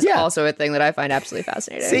because that is also a thing that I find absolutely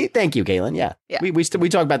fascinating. See, thank you, Caitlin. Yeah. We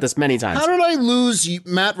talk about this many times. How did I lose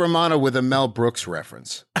Matt Romano with a Mel Brooks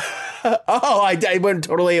reference? I went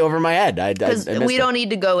totally over my head. Because we don't need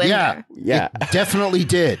to go in there. Yeah. It definitely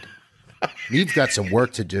did. You've got some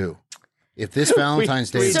work to do. If this Valentine's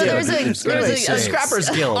Day So is there's a Scrappers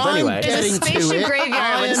Guild. Anyway, I'm There's a getting to spaceship it. graveyard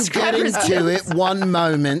I with a am Scrappers getting to it. One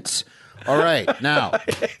moment. All right, now.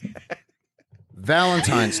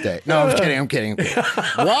 Valentine's Day. No, I'm kidding.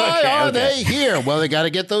 Why are they here? Well, they got to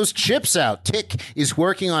get those chips out. Tick is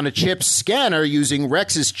working on a chip scanner using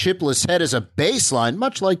Rex's chipless head as a baseline,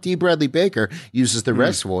 much like D. Bradley Baker uses the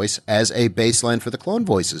Rex voice as a baseline for the clone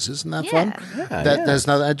voices. Isn't that fun? That's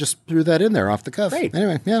not. I just threw that in there off the cuff. Great.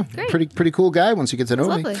 Anyway, pretty cool guy once you get to know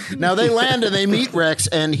me. lovely. Now they land and they meet Rex,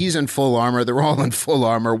 and he's in full armor. They're all in full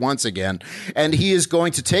armor once again, and he is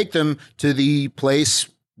going to take them to the place.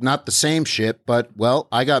 Not the same ship, but, well,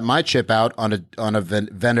 I got my chip out on a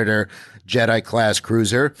Venator Jedi class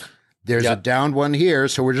cruiser. There's a downed one here,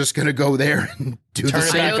 so we're just going to go there and do the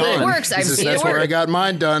same thing. It works. I've seen That's it where work. I got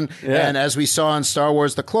mine done. Yeah. And as we saw in Star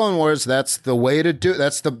Wars The Clone Wars, that's the way to do.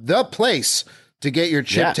 That's the place to get your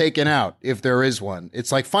chip taken out, if there is one.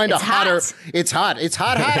 It's like find a hotter. It's hot. It's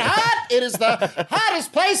hot. It is the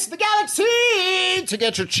hottest place in the galaxy to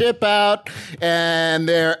get your chip out. And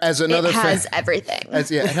there, as another, It has everything.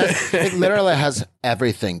 it literally has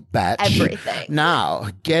everything, batch. Everything. Now,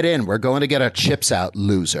 get in. We're going to get our chips out,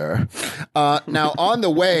 loser. Now, on the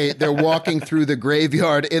way, they're walking through the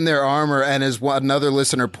graveyard in their armor, and as another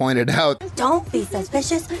listener pointed out, don't be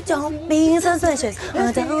suspicious. Don't be suspicious.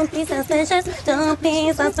 Oh, don't be suspicious. Don't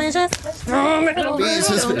be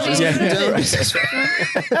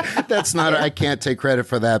suspicious. That's not. I can't take credit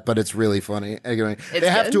for that, but it's really funny. Anyway, they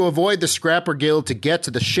have to avoid the Scrapper Guild to get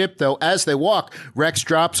to the ship, though. As they walk, Rex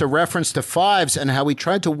drops a reference to Fives and how he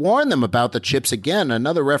tried to warn them about the chips again.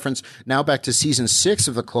 Another reference now back to season 6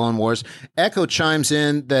 of the Clone Wars. Echo chimes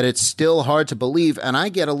in that it's still hard to believe, and I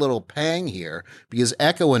get a little pang here because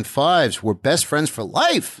Echo and Fives were best friends for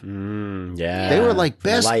life. Yeah. They were like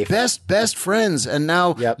best friends. And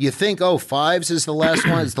now you think, Fives is the last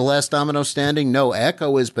one, is the last domino standing. No,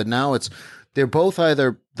 Echo is, but now they're both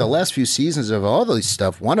either the last few seasons of all these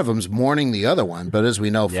stuff. One of them's mourning the other one. But as we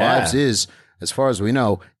know, Fives is, as far as we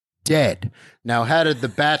know, dead. Now, how did the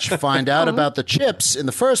batch find out about the chips in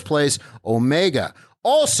the first place? Omega.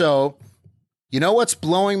 Also, you know what's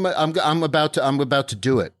blowing my, I'm about to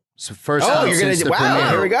do it. So first time you're gonna since do, the wow, premiere.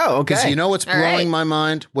 here we go. Okay. 'Cause you know what's blowing my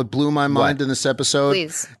mind? What blew my mind in this episode?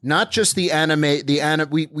 Please. Not just the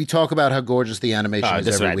we talk about how gorgeous the animation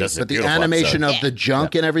is every week, but the animation of the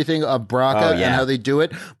junk and everything of Braca and how they do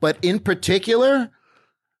it. But in particular,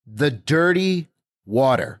 the dirty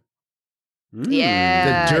water.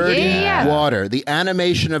 Yeah. The dirty water, the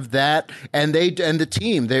animation of that, and the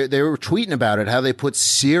team, they were tweeting about it, how they put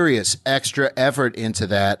serious extra effort into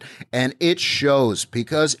that, and it shows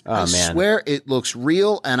because I swear it looks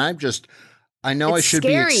real, and I know I should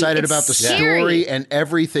be excited about the story and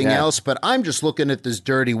everything else, but I'm just looking at this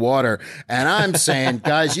dirty water, and I'm saying,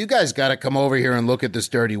 guys, you guys got to come over here and look at this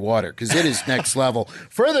dirty water because it is next level.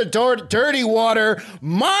 Further dirty water,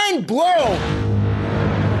 mind blown.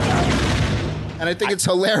 And I think it's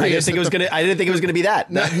hilarious. I didn't think it was gonna be that.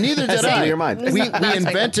 No, neither did I. Your mind.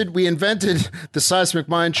 We invented the seismic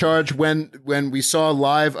mind charge when we saw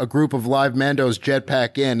a group of live Mandos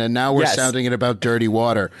jetpack in, and now we're sounding it about dirty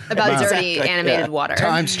water. About dirty animated water.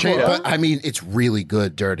 Times change, but I mean, it's really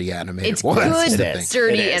good dirty animated water. It's good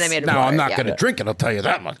dirty animated water. No, I'm not going to drink it. I'll tell you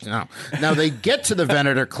that much. No. Now they get to the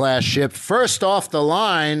Venator class ship first off the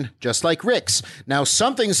line, just like Rick's. Now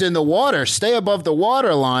something's in the water. Stay above the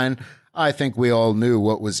water line. I think we all knew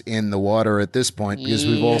what was in the water at this point because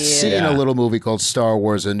we've all seen a little movie called Star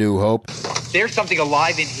Wars: A New Hope. There's something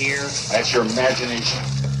alive in here. That's your imagination.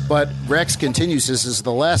 But Rex continues, this is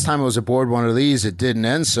the last time I was aboard one of these, it didn't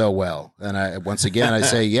end so well. And I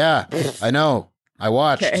say, yeah, I know. I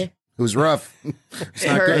watched. Okay. It was rough. It's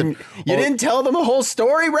not good. You didn't tell them a whole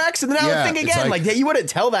story, Rex? And then I would think again, like you wouldn't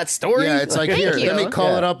tell that story? Yeah, it's like, here, let me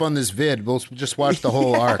call it up on this vid. We'll just watch the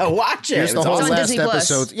whole arc. Watch it. Here's the whole last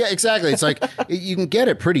episode. Yeah, exactly. It's like, you can get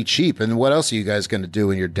it pretty cheap. And what else are you guys going to do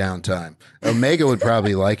in your downtime? Omega would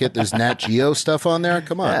probably like it. There's Nat Geo stuff on there.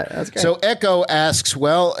 Come on. Yeah, that's great. So Echo asks,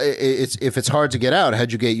 well, if it's hard to get out,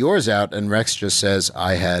 how'd you get yours out? And Rex just says,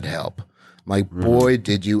 I had help. Like, boy,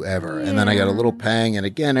 did you ever. And then I got a little pang. And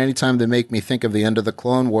again, anytime they make me think of the end of the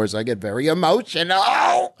Clone Wars, I get very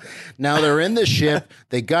emotional. Now they're in the ship.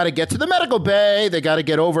 They got to get to the medical bay. They got to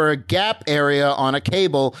get over a gap area on a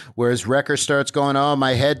cable, whereas Wrecker starts going, oh,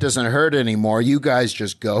 my head doesn't hurt anymore. You guys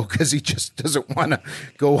just go, because he just doesn't want to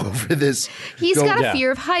go over this. He's got a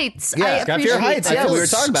fear of heights. Yeah, he's got fear of heights. Yeah, we were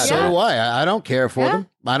talking about that. So do I. I don't care for them.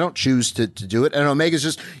 I don't choose to do it. And Omega's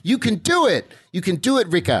just, you can do it. You can do it,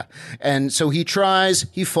 Rika. And so he tries,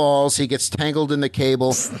 he falls, he gets tangled in the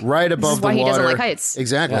cable right above the water. This is why he doesn't like heights.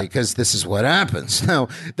 Exactly, because this is what happens. Now,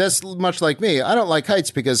 that's much like me. I don't like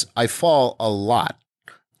heights because I fall a lot.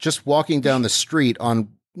 Just walking down the street on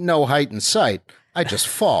no height in sight, I just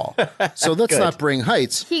fall. So let's not bring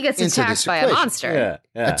heights. He gets into attacked by a monster.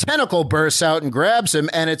 A tentacle bursts out and grabs him,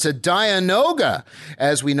 and it's a Dianoga,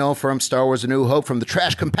 as we know from Star Wars: A New Hope, from the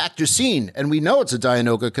trash compactor scene. And we know it's a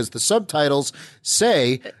Dianoga because the subtitles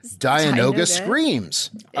say Dianoga screams.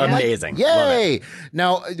 Amazing. Yay!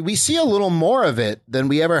 Now, we see a little more of it than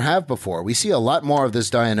we ever have before. We see a lot more of this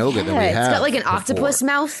Dianoga than we have. It's got like an octopus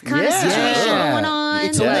mouth kind of situation going on.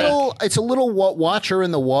 It's a little watcher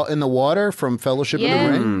in the water from Fellowship of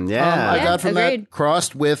the Ring. I got from that,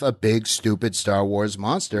 crossed with a big stupid Star Wars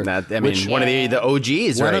monster. One of the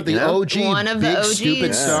OGs, one of the big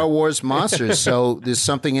stupid Star Wars monsters. So there's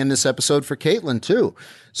something in this episode for Caitlin too.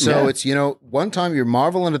 So it's, one time you're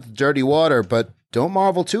marveling at the dirty water, but don't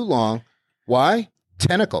marvel too long. Why?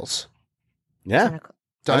 Tentacles. Yeah.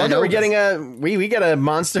 I love that we're getting we get a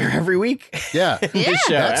monster every week. Yeah.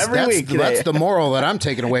 Every week. That's the moral that I'm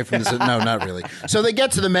taking away from this. No, not really. So they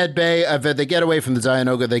get to the med bay. They get away from the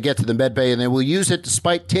Dianoga. They get to the med bay, and they will use it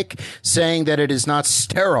despite Tick saying that it is not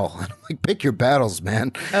sterile. Like, pick your battles,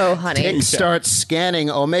 man. Oh, honey. Tick starts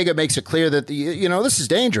scanning. Omega makes it clear that this is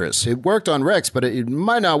dangerous. It worked on Rex, but it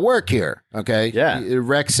might not work here. Okay. Yeah.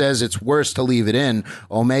 Rex says it's worse to leave it in.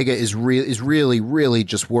 Omega is really, really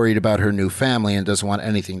just worried about her new family and doesn't want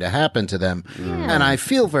anything to happen to them. And I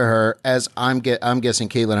feel for her, as I'm guessing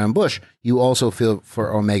Caitlin and Bush, you also feel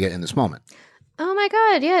for Omega in this moment. Oh my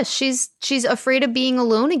God, yeah, she's afraid of being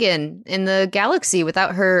alone again in the galaxy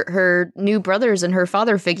without her new brothers and her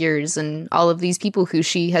father figures and all of these people who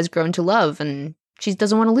she has grown to love, and she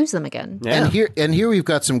doesn't want to lose them again. Yeah. And here we've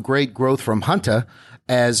got some great growth from Hunter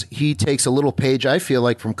as he takes a little page, I feel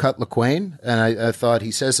like, from Cut LaQuaine. And I thought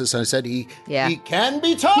he says this, and I said he can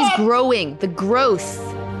be taught. He's growing. The growth.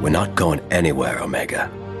 We're not going anywhere,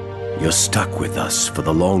 Omega. You're stuck with us for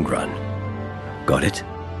the long run. Got it?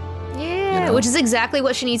 Yeah, which is exactly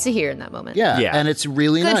what she needs to hear in that moment. Yeah, and it's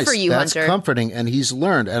really Good nice. for you, That's Hunter. comforting, and he's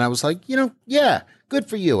learned. And I was like, yeah, good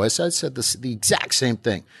for you. I said the exact same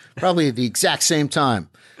thing, probably at the exact same time.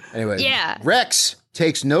 Anyway, Yeah. Rex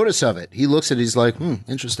takes notice of it. He looks at it, he's like,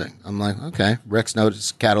 interesting. I'm like, okay. Rex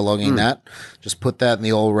notice cataloging that. Just put that in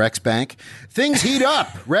the old Rex bank. Things heat up.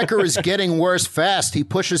 Wrecker is getting worse fast. He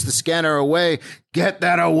pushes the scanner away. Get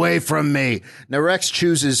that away from me. Now, Rex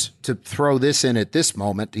chooses to throw this in at this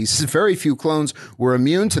moment. He says very few clones were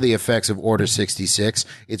immune to the effects of Order 66.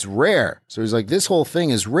 It's rare. So he's like, this whole thing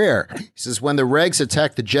is rare. He says, when the Regs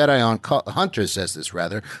attacked the Jedi on Hunter says this,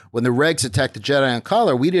 rather. When the Regs attacked the Jedi on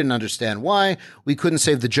Collar, we didn't understand why. We couldn't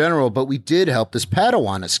save the general, but we did help this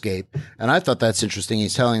Padawan escape. And I thought that's interesting.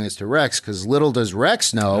 He's telling this to Rex because little does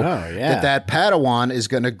Rex know that Padawan is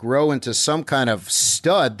going to grow into some kind of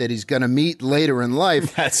stud that he's going to meet later in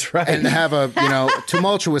life. That's right. And have a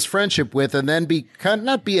tumultuous friendship with, and then be kind of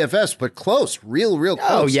not BFFs, but close, real close.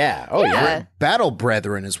 Oh yeah. Battle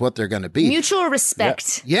brethren is what they're going to be. Mutual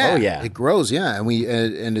respect. Yeah. Oh, yeah. It grows. Yeah, and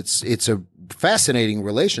and it's a fascinating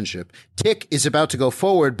relationship. Tick is about to go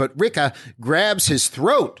forward, but Rika grabs his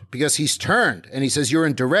throat because he's turned, and he says, "You're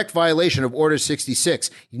in direct violation of Order 66."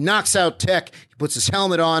 He knocks out Tech. He puts his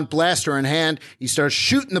helmet on, blaster in hand. He starts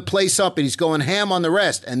shooting the place up, and he's going ham on the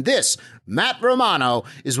rest. And this, Matt Romano,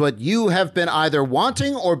 is what you have been either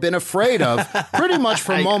wanting or been afraid of pretty much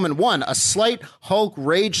from moment one. A slight Hulk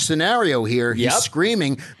rage scenario here. He's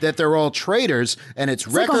screaming that they're all traitors, and it's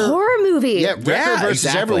Wrecker. Like a horror movie. Yeah, Wrecker versus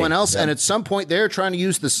exactly. everyone else. And at some point, they're trying to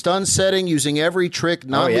use the stun setting, using every trick,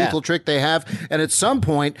 non-lethal trick they have. And at some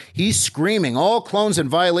point, he's screaming, all clones in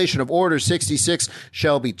violation of Order 66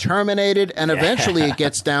 shall be terminated. And eventually it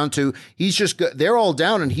gets down to, they're all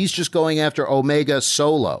down, and he's just going after Omega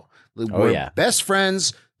solo. We're best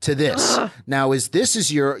friends to this. Now, this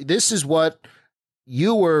is what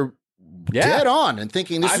you were dead on and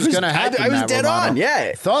thinking this was going to happen. I was Matt dead Romano. on.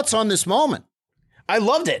 Yeah. Thoughts on this moment? I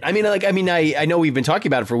loved it. I know we've been talking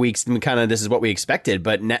about it for weeks, and kind of this is what we expected,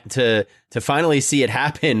 but to finally see it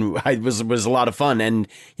happen was a lot of fun. And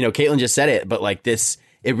Caitlin just said it, but like this,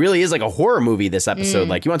 it really is like a horror movie. This episode,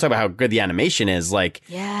 like, you want to talk about how good the animation is? Like,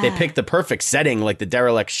 they picked the perfect setting, like the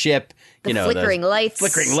derelict ship. The flickering lights.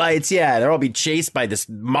 Flickering lights, yeah. They're all being chased by this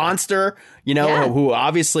monster, who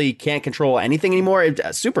obviously can't control anything anymore.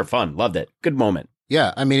 Super fun. Loved it. Good moment.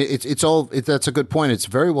 Yeah, I mean, that's a good point. It's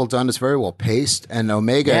very well done. It's very well paced. And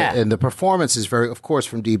Omega, and the performance is of course,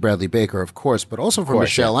 from D. Bradley Baker, of course, but also from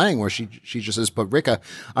Michelle Ang, where she just says, but Rika,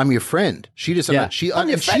 I'm your friend. She just, she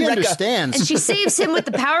understands. And she saves him with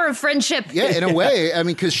the power of friendship. Yeah, in a way. I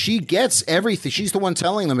mean, because she gets everything. She's the one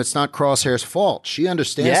telling them it's not Crosshair's fault. She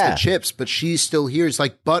understands the chips, but she's still here. It's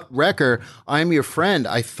like, but Wrecker, I'm your friend.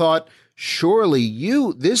 I thought, surely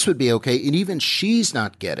this would be okay. And even she's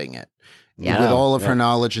not getting it. With all of her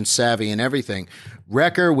knowledge and savvy and everything.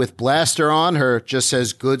 Wrecker, with blaster on her, just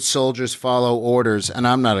says, good soldiers follow orders. And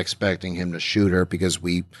I'm not expecting him to shoot her because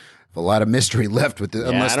we have a lot of mystery left with it,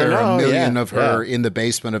 unless there are a million of her in the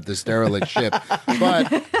basement of this derelict ship.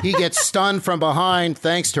 But he gets stunned from behind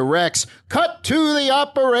thanks to Rex. Cut to the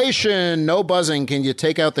operation. No buzzing. Can you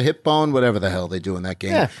take out the hip bone? Whatever the hell they do in that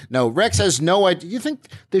game. Yeah. No, Rex has no idea. You think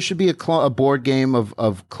there should be a board game of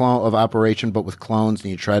Operation, but with clones,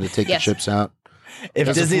 and you try to take the chips out?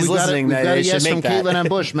 If Disney's listening, we've got a yes from that. Caitlin and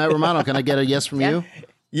Bush. Matt Romano, can I get a yes from you?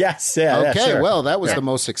 Yes. Yeah. Okay. Yeah, sure. Well, that was the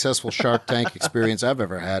most successful Shark Tank experience I've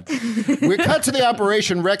ever had. We cut to the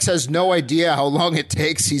operation. Rex has no idea how long it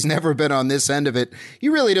takes. He's never been on this end of it. He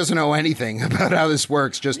really doesn't know anything about how this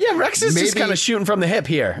works. Rex is just kind of shooting from the hip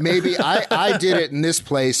here. Maybe I did it in this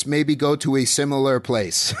place. Maybe go to a similar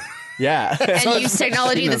place. Yeah. And use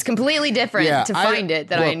technology that's completely different to find it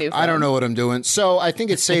that I knew from. I don't know what I'm doing. So I think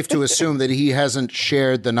it's safe to assume that he hasn't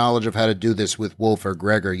shared the knowledge of how to do this with Wolf or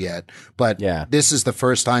Gregor yet. But this is the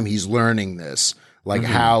first time he's learning this, like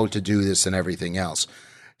how to do this and everything else.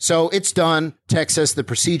 So it's done. Tech says the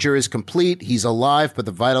procedure is complete. He's alive, but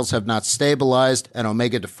the vitals have not stabilized. And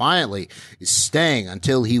Omega defiantly is staying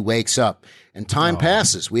until he wakes up. And time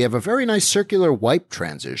passes. We have a very nice circular wipe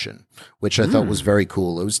transition, which I thought was very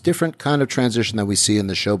cool. It was different kind of transition that we see in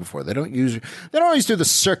the show before. They don't always do the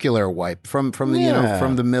circular wipe from the from the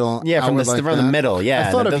middle. Yeah, from the middle. Yeah,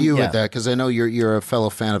 I thought of you with that because I know you're a fellow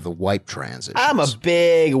fan of the wipe transition. I'm a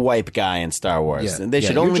big wipe guy in Star Wars. Yeah, They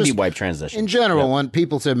should only be wipe transitions. In general, when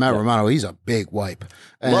people say Matt Romano, he's a big wipe.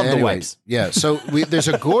 Love the wipes. Yeah, so there's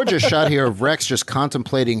a gorgeous shot here of Rex just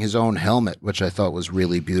contemplating his own helmet, which I thought was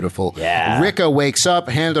really beautiful. Yeah. Ricka wakes up,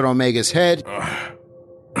 hand on Omega's head.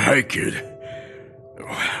 Hey, kid.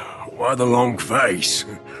 Why the long face?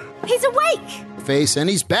 He's awake. And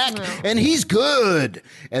he's back, and he's good.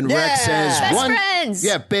 And Rex says, Best friends.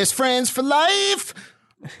 Yeah, best friends for life.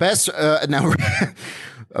 Best, now,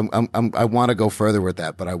 I want to go further with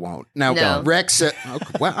that, but I won't. Now, No. Rex said, okay,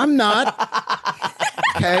 well, I'm not.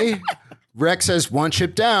 Okay. Rex says 1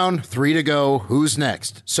 chip down, 3 to go. Who's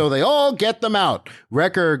next? So they all get them out.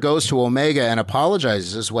 Wrecker goes to Omega and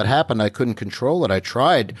apologizes. This is what happened. I couldn't control it. I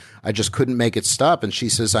tried. I just couldn't make it stop. And she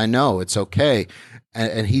says, I know. It's okay.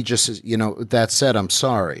 And he just says, that said, I'm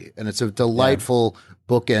sorry. And it's a delightful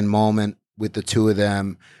bookend moment with the two of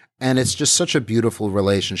them. And it's just such a beautiful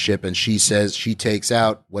relationship. And she says she takes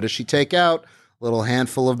out, what does she take out? A little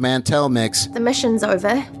handful of Mantel mix. The mission's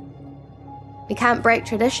over. We can't break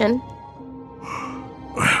tradition.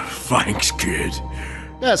 Thanks, kid.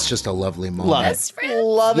 That's just a lovely moment. Love Best friends. it.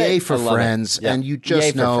 Love it. Yay for I love friends. it. Yeah. And you Yay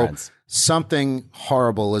just for know friends. something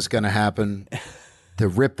horrible is going to happen to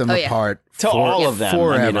rip them yeah. apart. To all of them.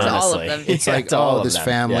 Forever. I mean, To all of honestly. them. It's like, to all of this them.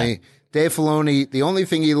 family. Yeah. Dave Filoni, the only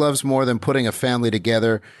thing he loves more than putting a family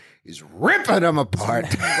together is ripping them apart.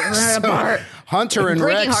 apart. Hunter and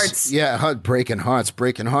Breaking Rex. hearts. Yeah, breaking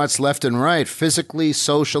hearts left and right, physically,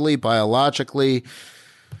 socially, biologically,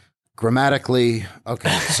 grammatically. Okay.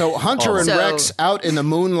 So Hunter and So- Rex out in the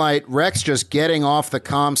moonlight. Rex just getting off the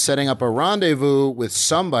comm, setting up a rendezvous with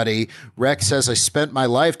somebody. Rex says, I spent my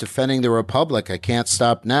life defending the Republic. I can't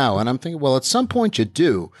stop now. And I'm thinking, well, at some point you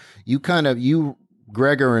do. You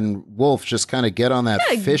Gregor and Wolf just kind of get on that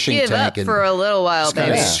fishing Give tank up and for a little while, just kind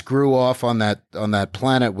of baby. screw off on that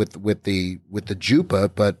planet with the Jupa,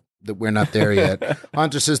 but we're not there yet.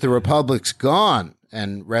 Hunter says the Republic's gone.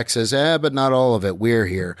 And Rex says, but not all of it. We're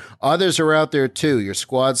here. Others are out there too. Your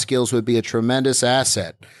squad skills would be a tremendous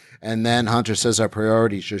asset. And then Hunter says our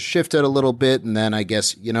priorities just shifted a little bit. And then I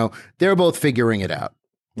guess, they're both figuring it out.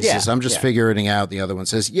 He says, I'm just figuring it out. The other one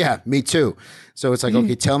says, yeah, me too. So it's like,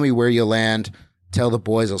 okay, tell me where you land. Tell the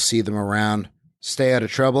boys I'll see them around. Stay out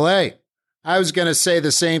of trouble. Hey, I was going to say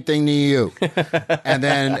the same thing to you. and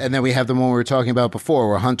then we have the one we were talking about before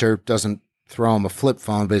where Hunter doesn't throw him a flip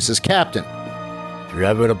phone, but he says, Captain. If you're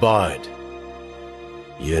ever in a bind,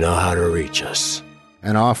 you know how to reach us.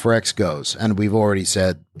 And off Rex goes. And we've already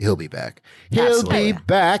said he'll be back. He'll be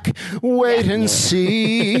back. Wait and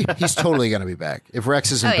see. He's totally going to be back. If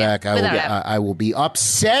Rex isn't back, I will be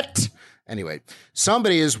upset. Anyway,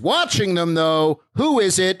 somebody is watching them, though. Who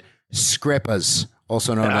is it? Skrippas,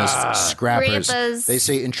 also known as Scrappers. Skrippas. They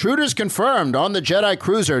say intruders confirmed on the Jedi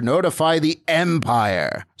cruiser. Notify the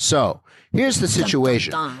Empire. So here's the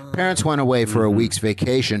situation. Parents went away for a week's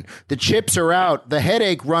vacation. The chips are out. The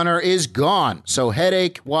headache runner is gone. So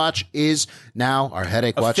headache watch is now. Our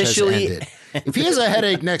headache watch has Officially- ended. If he has a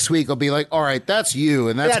headache next week, I'll be like, all right, that's you.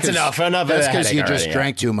 And that's Enough of That's the because you headache just already,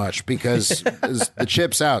 drank too much because the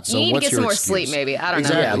chip's out. So You need to what's get your some more excuse? sleep, maybe. I don't know.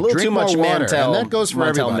 Exactly. Yeah, a little Drink too much more water, Mantel- and that goes for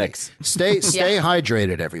Mantel everybody. mix. Stay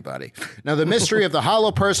hydrated, everybody. Now, the mystery of the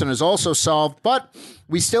hollow person is also solved, but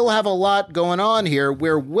we still have a lot going on here.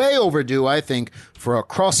 We're way overdue, I think, for a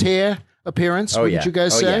Crosshair appearance. Wouldn't you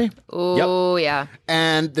guys say? Oh, yeah.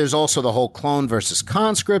 And there's also the whole clone versus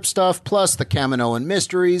conscript stuff, plus the Kaminoan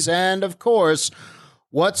mysteries, and of course,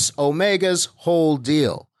 what's Omega's whole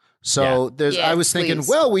deal? So there's. Yeah, I was thinking, please.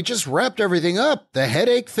 well, we just wrapped everything up. The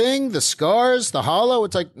headache thing, the scars, the hollow.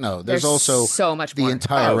 It's like, no, there's also so much the more.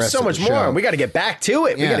 entire rest so of much the show. more. We got to get back to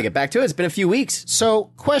it. We Yeah. got to get back to it. It's been a few weeks.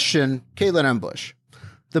 So, question, Caitlin M. Bush.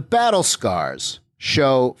 The battle scars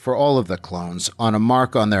show for all of the clones on a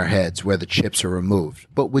mark on their heads where the chips are removed.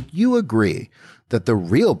 But would you agree that the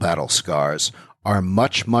real battle scars are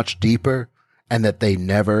much, much deeper and that they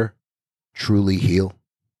never truly heal?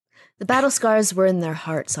 The battle scars were in their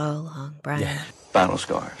hearts all along, Brian. Battle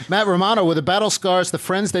scars. Matt Romano, were the battle scars the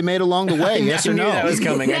friends they made along the way? Yes or I knew no? that was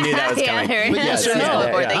coming. I knew that was Yeah, coming. here- But yes or no?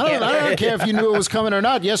 I don't care if you knew it was coming or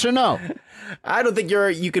not. Yes or no? I don't think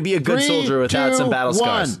you could be a good 3, soldier without 2, some battle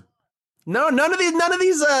scars. 1. No, none of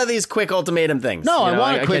these quick ultimatum things. No, You I know,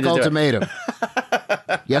 want a quick can't just do it.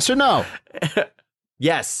 ultimatum. Yes or no?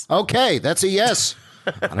 Yes. Okay, that's a yes.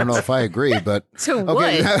 I don't know if I agree, but So okay. what?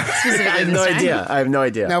 I have no idea. I have no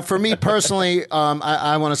idea. Now, for me personally,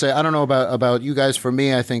 I want to say I don't know about you guys. For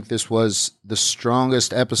me, I think this was the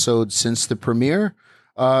strongest episode since the premiere.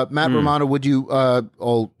 Matt Romano, would you,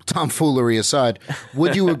 all tomfoolery aside,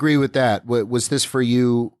 would you agree with that? Was this for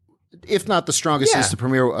you, if not the strongest since the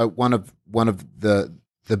premiere, one of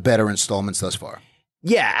the better installments thus far?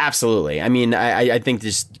 Yeah, absolutely. I mean, I think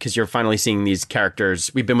just because you're finally seeing these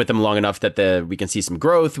characters, we've been with them long enough that we can see some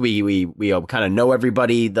growth. We kind of know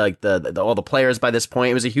everybody, like all the players by this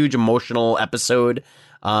point. It was a huge emotional episode.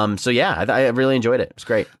 So yeah, I really enjoyed it. It was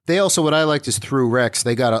great. They also, what I liked is through Rex,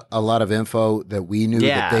 they got a lot of info that we knew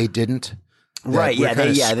that they didn't. Right. Yeah.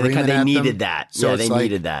 They needed that. So they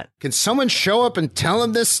needed that. Can someone show up and tell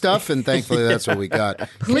them this stuff? And thankfully, that's what we got.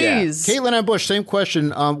 Please. Yeah. Caitlin and Bush, same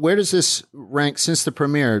question. Where does this rank since the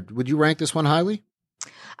premiere? Would you rank this one highly?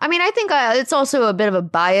 I mean, I think it's also a bit of a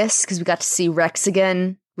bias because we got to see Rex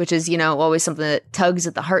again, which is, always something that tugs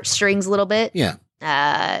at the heartstrings a little bit. Yeah.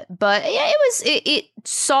 But yeah, it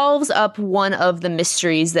solves up one of the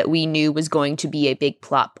mysteries that we knew was going to be a big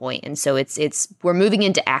plot point, and so we're moving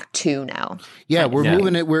into Act 2 now. Yeah, we're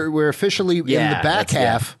moving it. We're officially in the back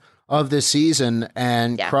half of this season,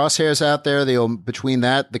 and Crosshair's out there. Between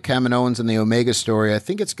that, the Kaminoans and the Omega story, I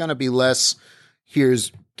think it's going to be less.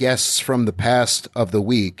 Here's guests from the past of the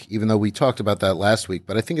week, even though we talked about that last week.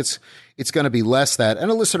 But I think it's going to be less that.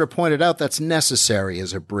 And a listener pointed out that's necessary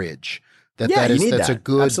as a bridge. That's a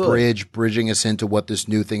good bridge, bridging us into what this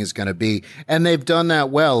new thing is going to be. And they've done that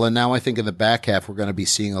well. And now I think in the back half, we're going to be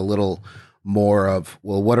seeing a little more of,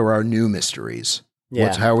 well, what are our new mysteries?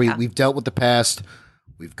 Yeah. We've dealt with the past.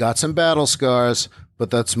 We've got some battle scars,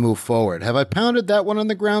 but let's move forward. Have I pounded that one on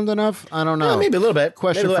the ground enough? I don't know. Maybe a little bit.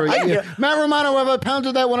 Question for you. Matt Romano, have I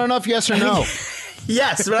pounded that one enough? Yes or no?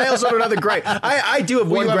 Yes, but I also have another gripe. I do have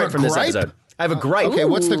one gripe from this episode. I have a gripe. Okay,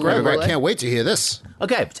 what's the gripe? I can't wait to hear this.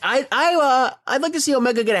 Okay, I'd like to see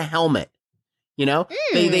Omega get a helmet.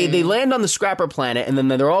 They land on the Scrapper planet, and then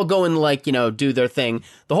they're all going do their thing.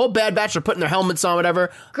 The whole Bad Batch are putting their helmets on, whatever.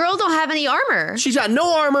 Girl don't have any armor. She's got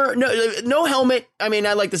no armor, no helmet. I mean,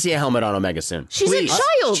 I'd like to see a helmet on Omega soon. She's a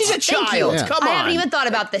child. She's a child. Yeah. Come on. I haven't even thought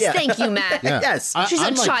about this. Thank you, Matt. Yeah. Yes. She's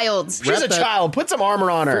a child. She's a child. Put some armor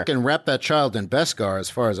on her. Freaking wrap that child in Beskar, as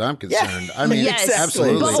far as I'm concerned. I mean, yes,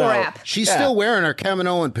 absolutely. Bubble wrap. She's still wearing her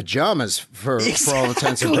Kaminoan pajamas for all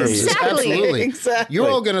intents and purposes. Exactly. Absolutely. Exactly. You're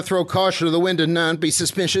all going to throw caution to the wind and not be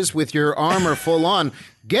suspicious with your armor full on.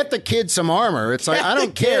 Get the kid some armor. It's like, I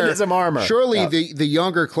don't care. Some armor. Surely the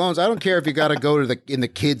younger clones, I don't care if you got to go to in the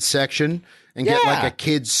kids section and get like a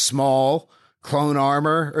kid's small clone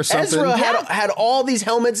armor or something. Ezra had all these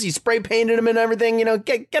helmets. He spray painted them and everything.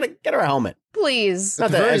 Get her a helmet. Please.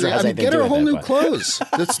 Not that Ezra has anything get to her do whole with new that, clothes.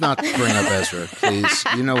 Let's not bring up Ezra, please.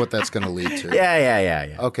 You know what that's going to lead to.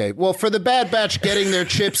 Yeah. Okay, well, for the Bad Batch getting their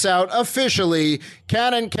chips out officially,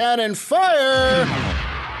 cannon, fire!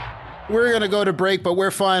 We're going to go to break, but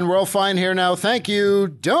we're fine. We're all fine here now. Thank you.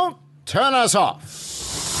 Don't turn us off.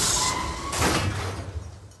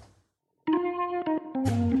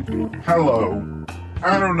 Hello.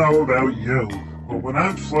 I don't know about you, but when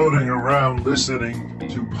I'm floating around listening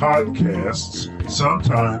to podcasts,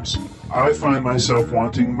 sometimes I find myself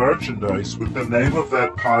wanting merchandise with the name of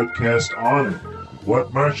that podcast on it.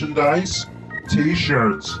 What merchandise?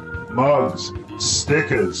 T-shirts, mugs,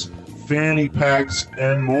 stickers, fanny packs,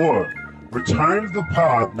 and more. Return of the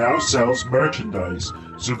Pod now sells merchandise,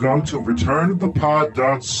 so go to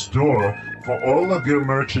returnofthepod.store for all of your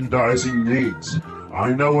merchandising needs.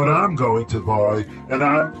 I know what I'm going to buy, and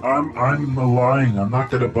I'm lying. I'm not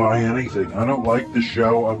going to buy anything. I don't like the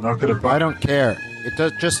show. I'm not going to buy. I don't care. It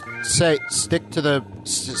does just say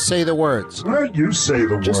say the words. Why don't you say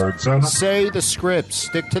the words? Say the script.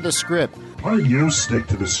 Stick to the script. Why don't you stick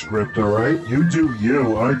to the script? All right. You do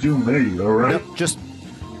you. I do me. All right. No,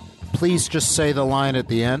 please just say the line at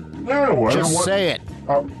the end. No, just say it.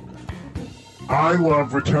 I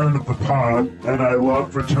love Return of the Pod, and I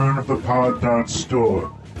love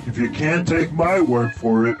returnofthepod.store. If you can't take my word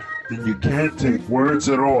for it, then you can't take words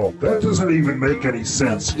at all. That doesn't even make any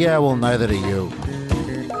sense. Yeah, well, neither do you.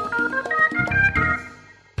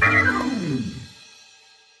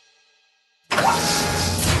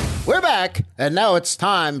 We're back, and now it's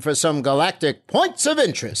time for some galactic points of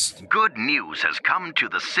interest. Good news has come to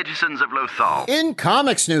the citizens of Lothal. In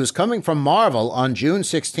comics news coming from Marvel on June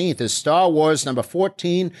 16th is Star Wars number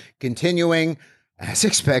 14, continuing, as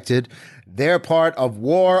expected, their part of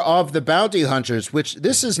War of the Bounty Hunters, which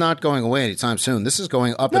this is not going away anytime soon. This is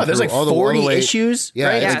going up and through. There's like 40 issues. Yeah,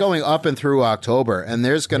 right? It's going up and through October, and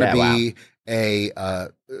there's going to be an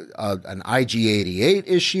IG-88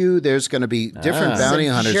 issue. There's going to be different bounty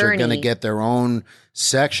hunters are going to get their own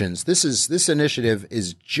sections. This initiative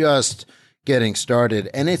is just getting started,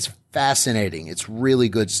 and it's fascinating. It's really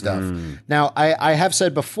good stuff. Now, I have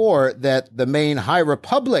said before that the main High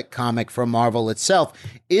Republic comic from Marvel itself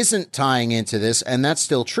isn't tying into this, and that's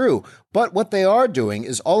still true. But what they are doing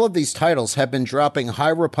is all of these titles have been dropping High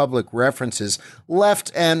Republic references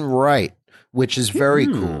left and right, which is very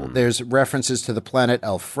cool. There's references to the planet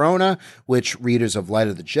Elfrona, which readers of Light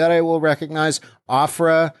of the Jedi will recognize.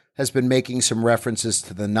 Afra has been making some references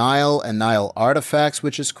to the Nile and Nile artifacts,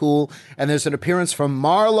 which is cool. And there's an appearance from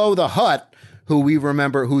Marlowe the Hutt, who we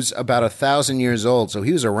remember, who's about 1,000 years old. So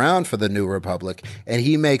he was around for the New Republic, and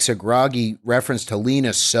he makes a groggy reference to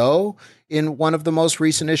Lena So in one of the most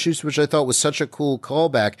recent issues, which I thought was such a cool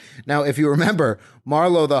callback. Now, if you remember,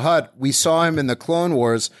 Marlowe the Hutt, we saw him in the Clone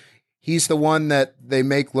Wars. He's the one that they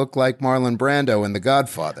make look like Marlon Brando in The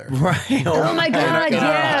Godfather. Right. Oh my God! In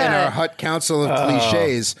Yeah. our Hutt Council of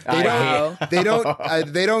Cliches, they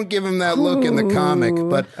don't give him that look in the comic,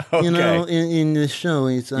 but you know, in the show,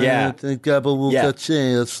 he's the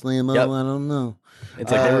Gabaluka Slim. I don't know.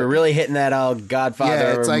 It's like they were really hitting that Godfather.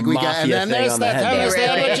 Yeah, it's like we got, and then there's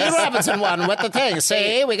that Gene Robinson one with the thing.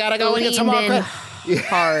 See, we got to go and get some more credit.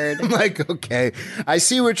 Hard. I'm like, okay, I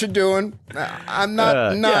see what you're doing. I'm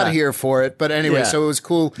not here for it, but anyway, so it was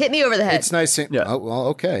cool. Hit me over the head. It's nice seeing. Oh well,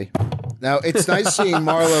 okay. Now it's nice seeing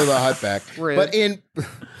Marlowe the Hutt back. Rude. But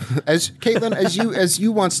as Caitlin, as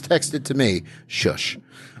you once texted to me, shush.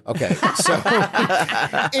 Okay, so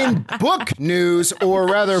in book news, or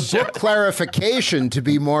rather book clarification to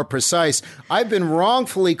be more precise, I've been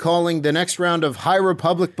wrongfully calling the next round of High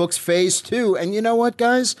Republic books Phase 2, and you know what,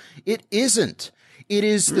 guys? It isn't. It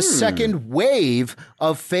is the second wave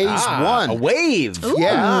of Phase 1. A wave.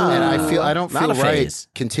 Yeah, and I don't feel right phase.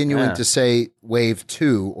 continuing to say Wave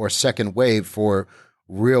 2 or second wave for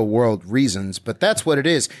real world reasons, but that's what it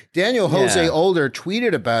is. Daniel Jose Older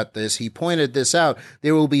tweeted about this. He pointed this out.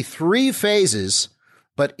 There will be 3 phases,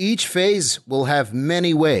 but each phase will have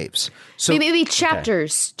many waves. So maybe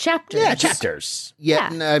chapters. Chapters. Yeah, chapters. Yeah,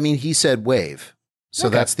 I mean, he said wave, so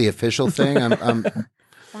that's the official thing.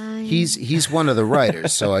 He's one of the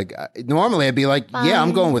writers, so normally I'd be like, yeah,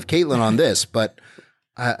 I'm going with Caitlin on this, but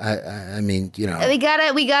I mean, you know, we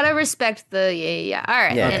gotta respect the All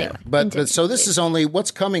right. Yeah. Anyway, but so this is only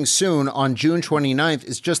what's coming soon on June 29th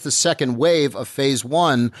is just the second wave of Phase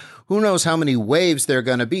 1. Who knows how many waves there are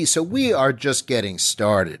going to be? So we are just getting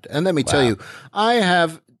started. And let me tell you, I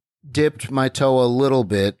have dipped my toe a little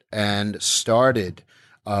bit and started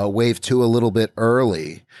Wave 2 a little bit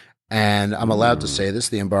early. And I'm allowed to say this.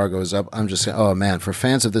 The embargo is up. I'm just saying, oh, man, for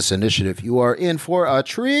fans of this initiative, you are in for a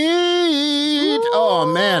treat. Oh,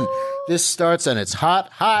 man, this starts and it's hot.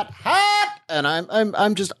 And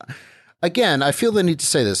I'm just, again, I feel the need to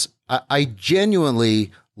say this. I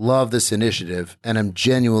genuinely love this initiative, and I'm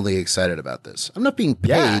genuinely excited about this. I'm not being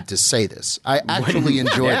paid to say this. I actually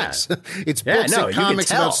enjoy this. It's books and comics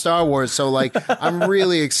about Star Wars, so like I'm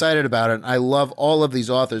really excited about it. I love all of these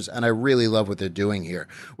authors, and I really love what they're doing here.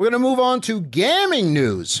 We're going to move on to gaming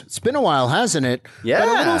news. It's been a while, hasn't it? Yeah. But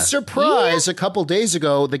a little surprise a couple days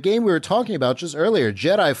ago, the game we were talking about just earlier,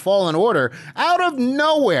 Jedi Fallen Order, out of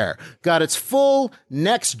nowhere, got its full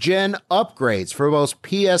next-gen upgrades for both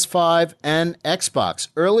PS5 and Xbox.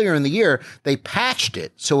 Earlier in the year, they patched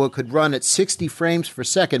it so it could run at 60 frames per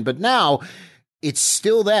second, but now it's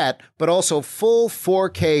still that, but also full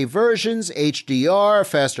 4K versions, HDR,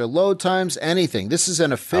 faster load times, anything. This is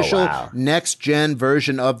an official next-gen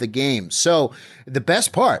version of the game. So the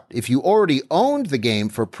best part, if you already owned the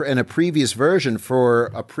game in a previous version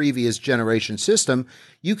for a previous generation system,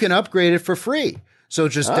 you can upgrade it for free. So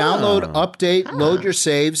just download, update, load your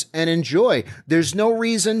saves, and enjoy. There's no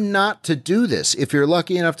reason not to do this. If you're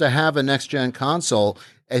lucky enough to have a next-gen console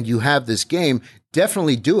and you have this game,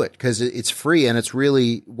 definitely do it because it's free and it's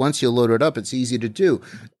really, once you load it up, it's easy to do.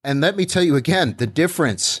 And let me tell you again, the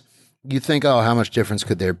difference. You think, oh, how much difference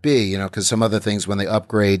could there be? You know, because some other things, when they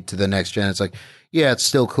upgrade to the next gen, it's like, yeah, it's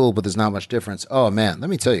still cool, but there's not much difference. Oh, man, let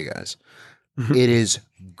me tell you guys. It is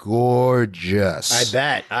gorgeous.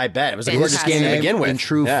 I bet. It was a gorgeous game to begin with. In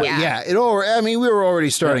true, we were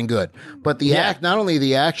already starting good. But the not only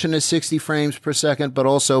the action is 60 frames per second, but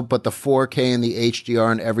the 4K and the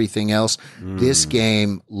HDR and everything else. This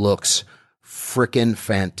game looks freaking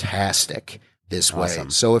fantastic this way.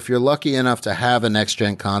 So if you're lucky enough to have a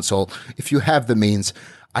next-gen console, if you have the means,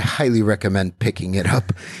 I highly recommend picking it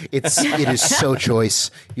up. It is so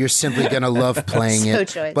choice. You're simply going to love playing So it.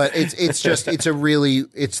 choice. But it's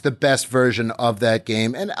the best version of that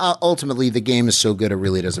game. And ultimately, the game is so good, it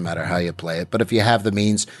really doesn't matter how you play it. But if you have the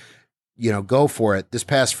means, go for it. This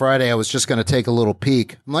past Friday, I was just going to take a little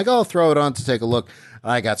peek. I'm like, I'll throw it on to take a look.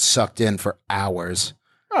 I got sucked in for hours.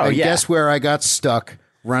 Oh, and yeah. guess where I got stuck?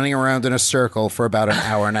 Running around in a circle for about an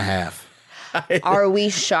hour and a half. Are we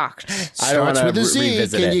shocked? Starts with a Z.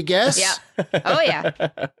 Can you guess? Yeah. Oh, yeah.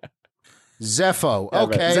 Zepho.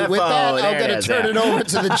 Okay, Zepho, with that, there I'm it going to is, turn yeah. it over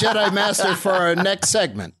to the Jedi Master for our next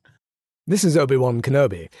segment. This is Obi-Wan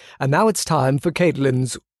Kenobi, and now it's time for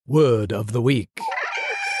Caitlin's Word of the Week.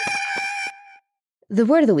 The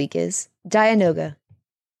word of the week is Dianoga.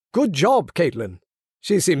 Good job, Caitlin.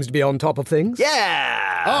 She seems to be on top of things. Yeah.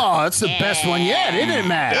 Oh, that's the best one yet, isn't it,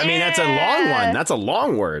 Matt? I mean, that's a long one. That's a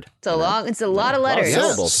long word. It's a long. It's a lot of letters. Yeah,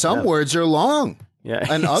 syllables. some words are long, Yeah.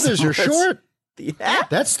 and others Some are words- short. Yeah.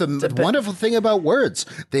 That's the wonderfing thing about words.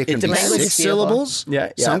 They can be depends. 6 It's beautiful. syllables.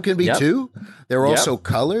 Yeah, yeah. Some can be Yep. 2. They're Yep. also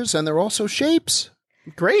colors, and they're also shapes.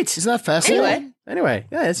 Great. Isn't that fascinating? Anyway,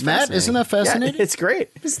 yeah, it's Matt, fascinating. isn't that fascinating? Yeah, it's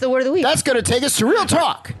great. This is the word of the week. That's going to take us to Real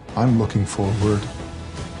Talk. I'm looking forward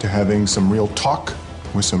to having some real talk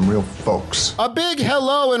with some real folks. A big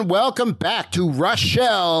hello and welcome back to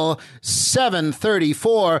Rochelle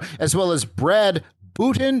 734, as well as Brad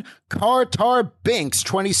Booten, Cartar Binks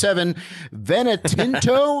 27,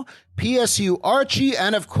 Venetinto, PSU Archie,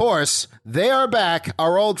 and of course, they are back,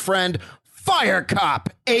 our old friend Fire Cop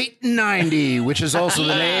 890, which is also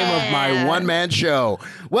the name of my one-man show.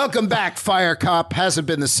 Welcome back, Fire Cop. Hasn't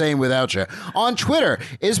been the same without you. On Twitter,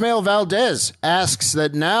 Ismail Valdez asks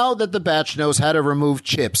that now that the batch knows how to remove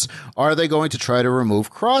chips, are they going to try to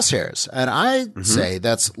remove crosshairs? And I say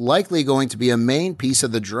that's likely going to be a main piece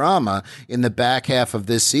of the drama in the back half of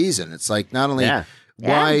this season. It's like not only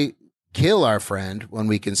why kill our friend when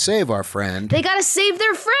we can save our friend. They got to save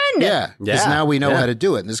their friend. Yeah, because now we know how to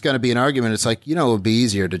do it. And there's going to be an argument. It's like, it would be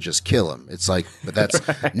easier to just kill him. It's like, but that's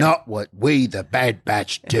not what we, the Bad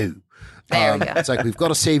Batch, do. There we go. It's like, we've got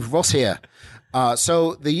to save Ross here.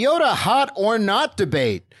 So the Yoda hot or not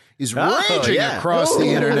debate is raging across the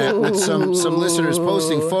internet with some listeners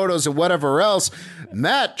posting photos of whatever else.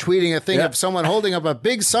 Matt tweeting a thing of someone holding up a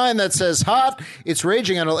big sign that says hot. It's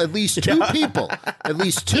raging on at least 2 people. At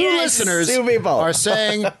least 2 listeners 2 people. are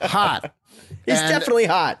saying hot. He's definitely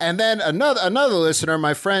hot. And then another listener,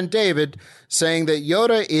 my friend David, saying that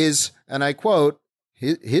Yoda is, and I quote,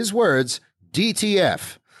 his words,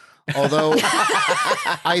 DTF. Although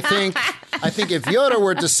I think if Yoda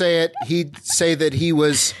were to say it, he'd say that he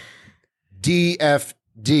was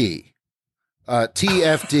DFD,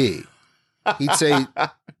 TFD. He'd say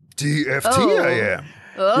DFT. I am.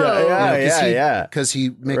 Oh. Because he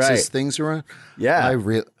mixes things around. Yeah,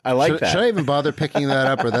 I like that. Should I even bother picking that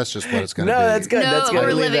up, or that's just what it's going to be? No, that's good. No, that's good.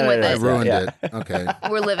 we're Leave living that with in. it. I ruined Yeah. it. Okay.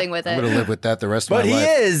 We're living with I'm it. going to live with that the rest of But my life.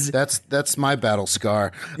 he is. That's my battle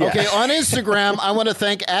scar. Yeah. Okay, on Instagram, I want to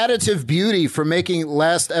thank Additive Beauty for making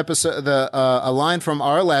last episode a line from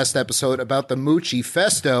our last episode about the Moochie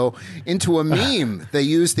Festo into a meme. They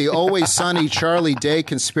used the Always Sunny Charlie Day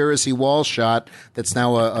conspiracy wall shot. That's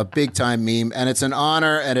now a big time meme, and it's an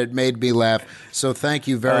honor, and it made me laugh. So thank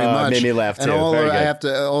you very much. It made me laugh too. And all Very I good. have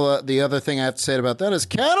to. The other thing I have to say about that is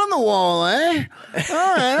cat on the wall, eh?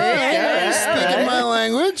 All right. Speaking my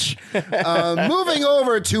language. Moving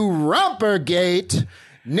over to Rompergate,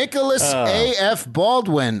 Nicholas A.F.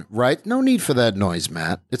 Baldwin, right? No need for that noise,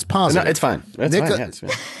 Matt. It's positive. No, it's fine. It's fine. Yeah, it's fine.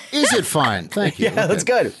 Is it fine? Thank you. Yeah, that's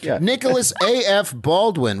good. Yeah. Nicholas A.F.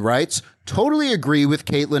 Baldwin writes, totally agree with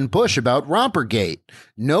Caitlin Bush about Rompergate.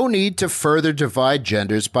 No need to further divide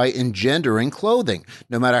genders by engendering clothing.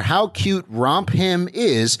 No matter how cute Romp Him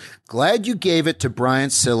is, glad you gave it to Brian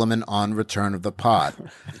Silliman on Return of the Pod.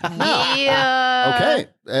 Yeah. Okay.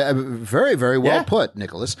 Very, very well put,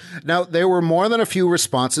 Nicholas. Now, there were more than a few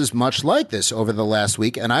responses much like this over the last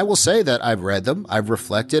week, and I will say that I've read them, I've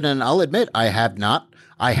reflected, and I'll admit I had not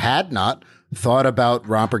thought about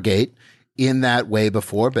Rompergate in that way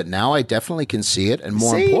before, but now I definitely can see it. And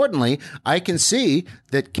more importantly, I can see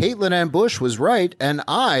that Caitlin Ann Bush was right, and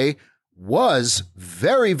I was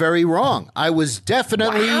very, very wrong. I was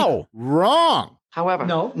definitely wrong. However.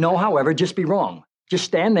 No, however, just be wrong. Just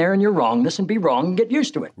stand there in your wrongness and be wrong and get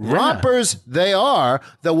used to it. Rompers they are,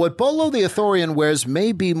 though what Bolo the Ithorian wears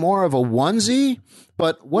may be more of a onesie,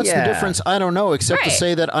 but what's the difference? I don't know, except to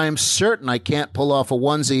say that I am certain I can't pull off a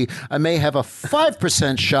onesie. I may have a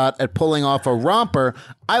 5% shot at pulling off a romper.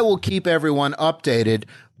 I will keep everyone updated.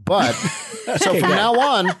 But so from now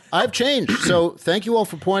on, I've changed. So thank you all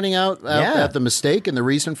for pointing out the mistake and the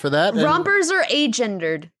reason for that. And rompers are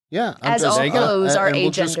agendered. Yeah, as all clothes are and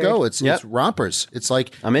we'll just go. agendered. It's rompers. It's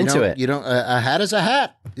like I'm into it. You don't. A hat is a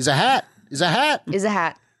hat. Is a hat. Is a hat. Is a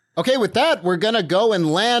hat. Okay, with that, we're going to go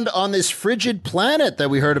and land on this frigid planet that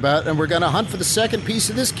we heard about, and we're going to hunt for the second piece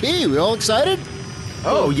of this key. We all excited?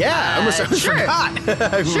 Oh, yeah. I almost sure. forgot.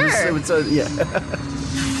 Sure. Yeah.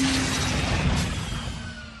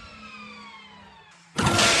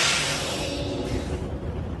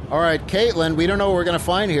 All right, Caitlin, we don't know what we're going to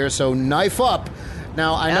find here, so knife up.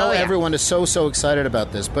 Now, I know everyone is so excited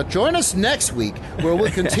about this, but join us next week where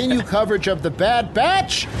we'll continue coverage of The Bad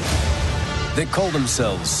Batch. They call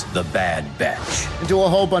themselves the Bad Batch. And do a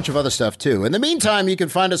whole bunch of other stuff, too. In the meantime, you can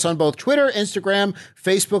find us on both Twitter, Instagram,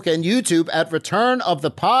 Facebook, and YouTube at Return of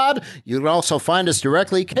the Pod. You can also find us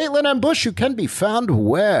directly. Caitlin M. Bush, you can be found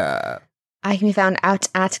where? I can be found out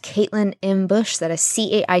at Caitlin M. Bush. That is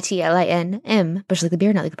Caitlin M. Bush, like the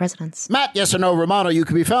beer, not like the president's. Matt, yes or no, Romano, you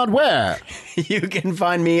can be found where? You can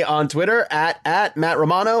find me on Twitter at Matt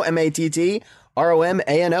Romano, MatTRomano.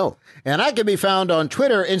 And I can be found on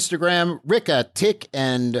Twitter, Instagram, Ricka, Tick,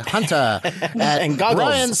 and Hunter at and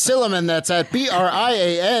Brian Silliman. That's at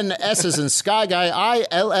BRIAN, S as in Sky Guy,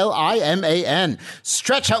 ILLIMAN.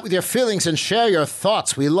 Stretch out with your feelings and share your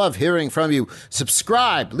thoughts. We love hearing from you.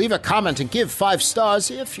 Subscribe, leave a comment, and give 5 stars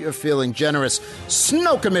if you're feeling generous.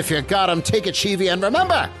 Snoke 'em if you got 'em. Take it, Cheevy. And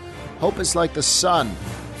remember, hope is like the sun.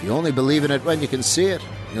 If you only believe in it when you can see it,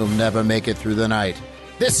 you'll never make it through the night.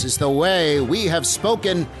 This is the way we have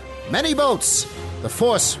spoken. Many boats. The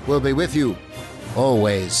Force will be with you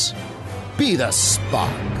always. Be the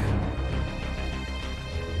spark.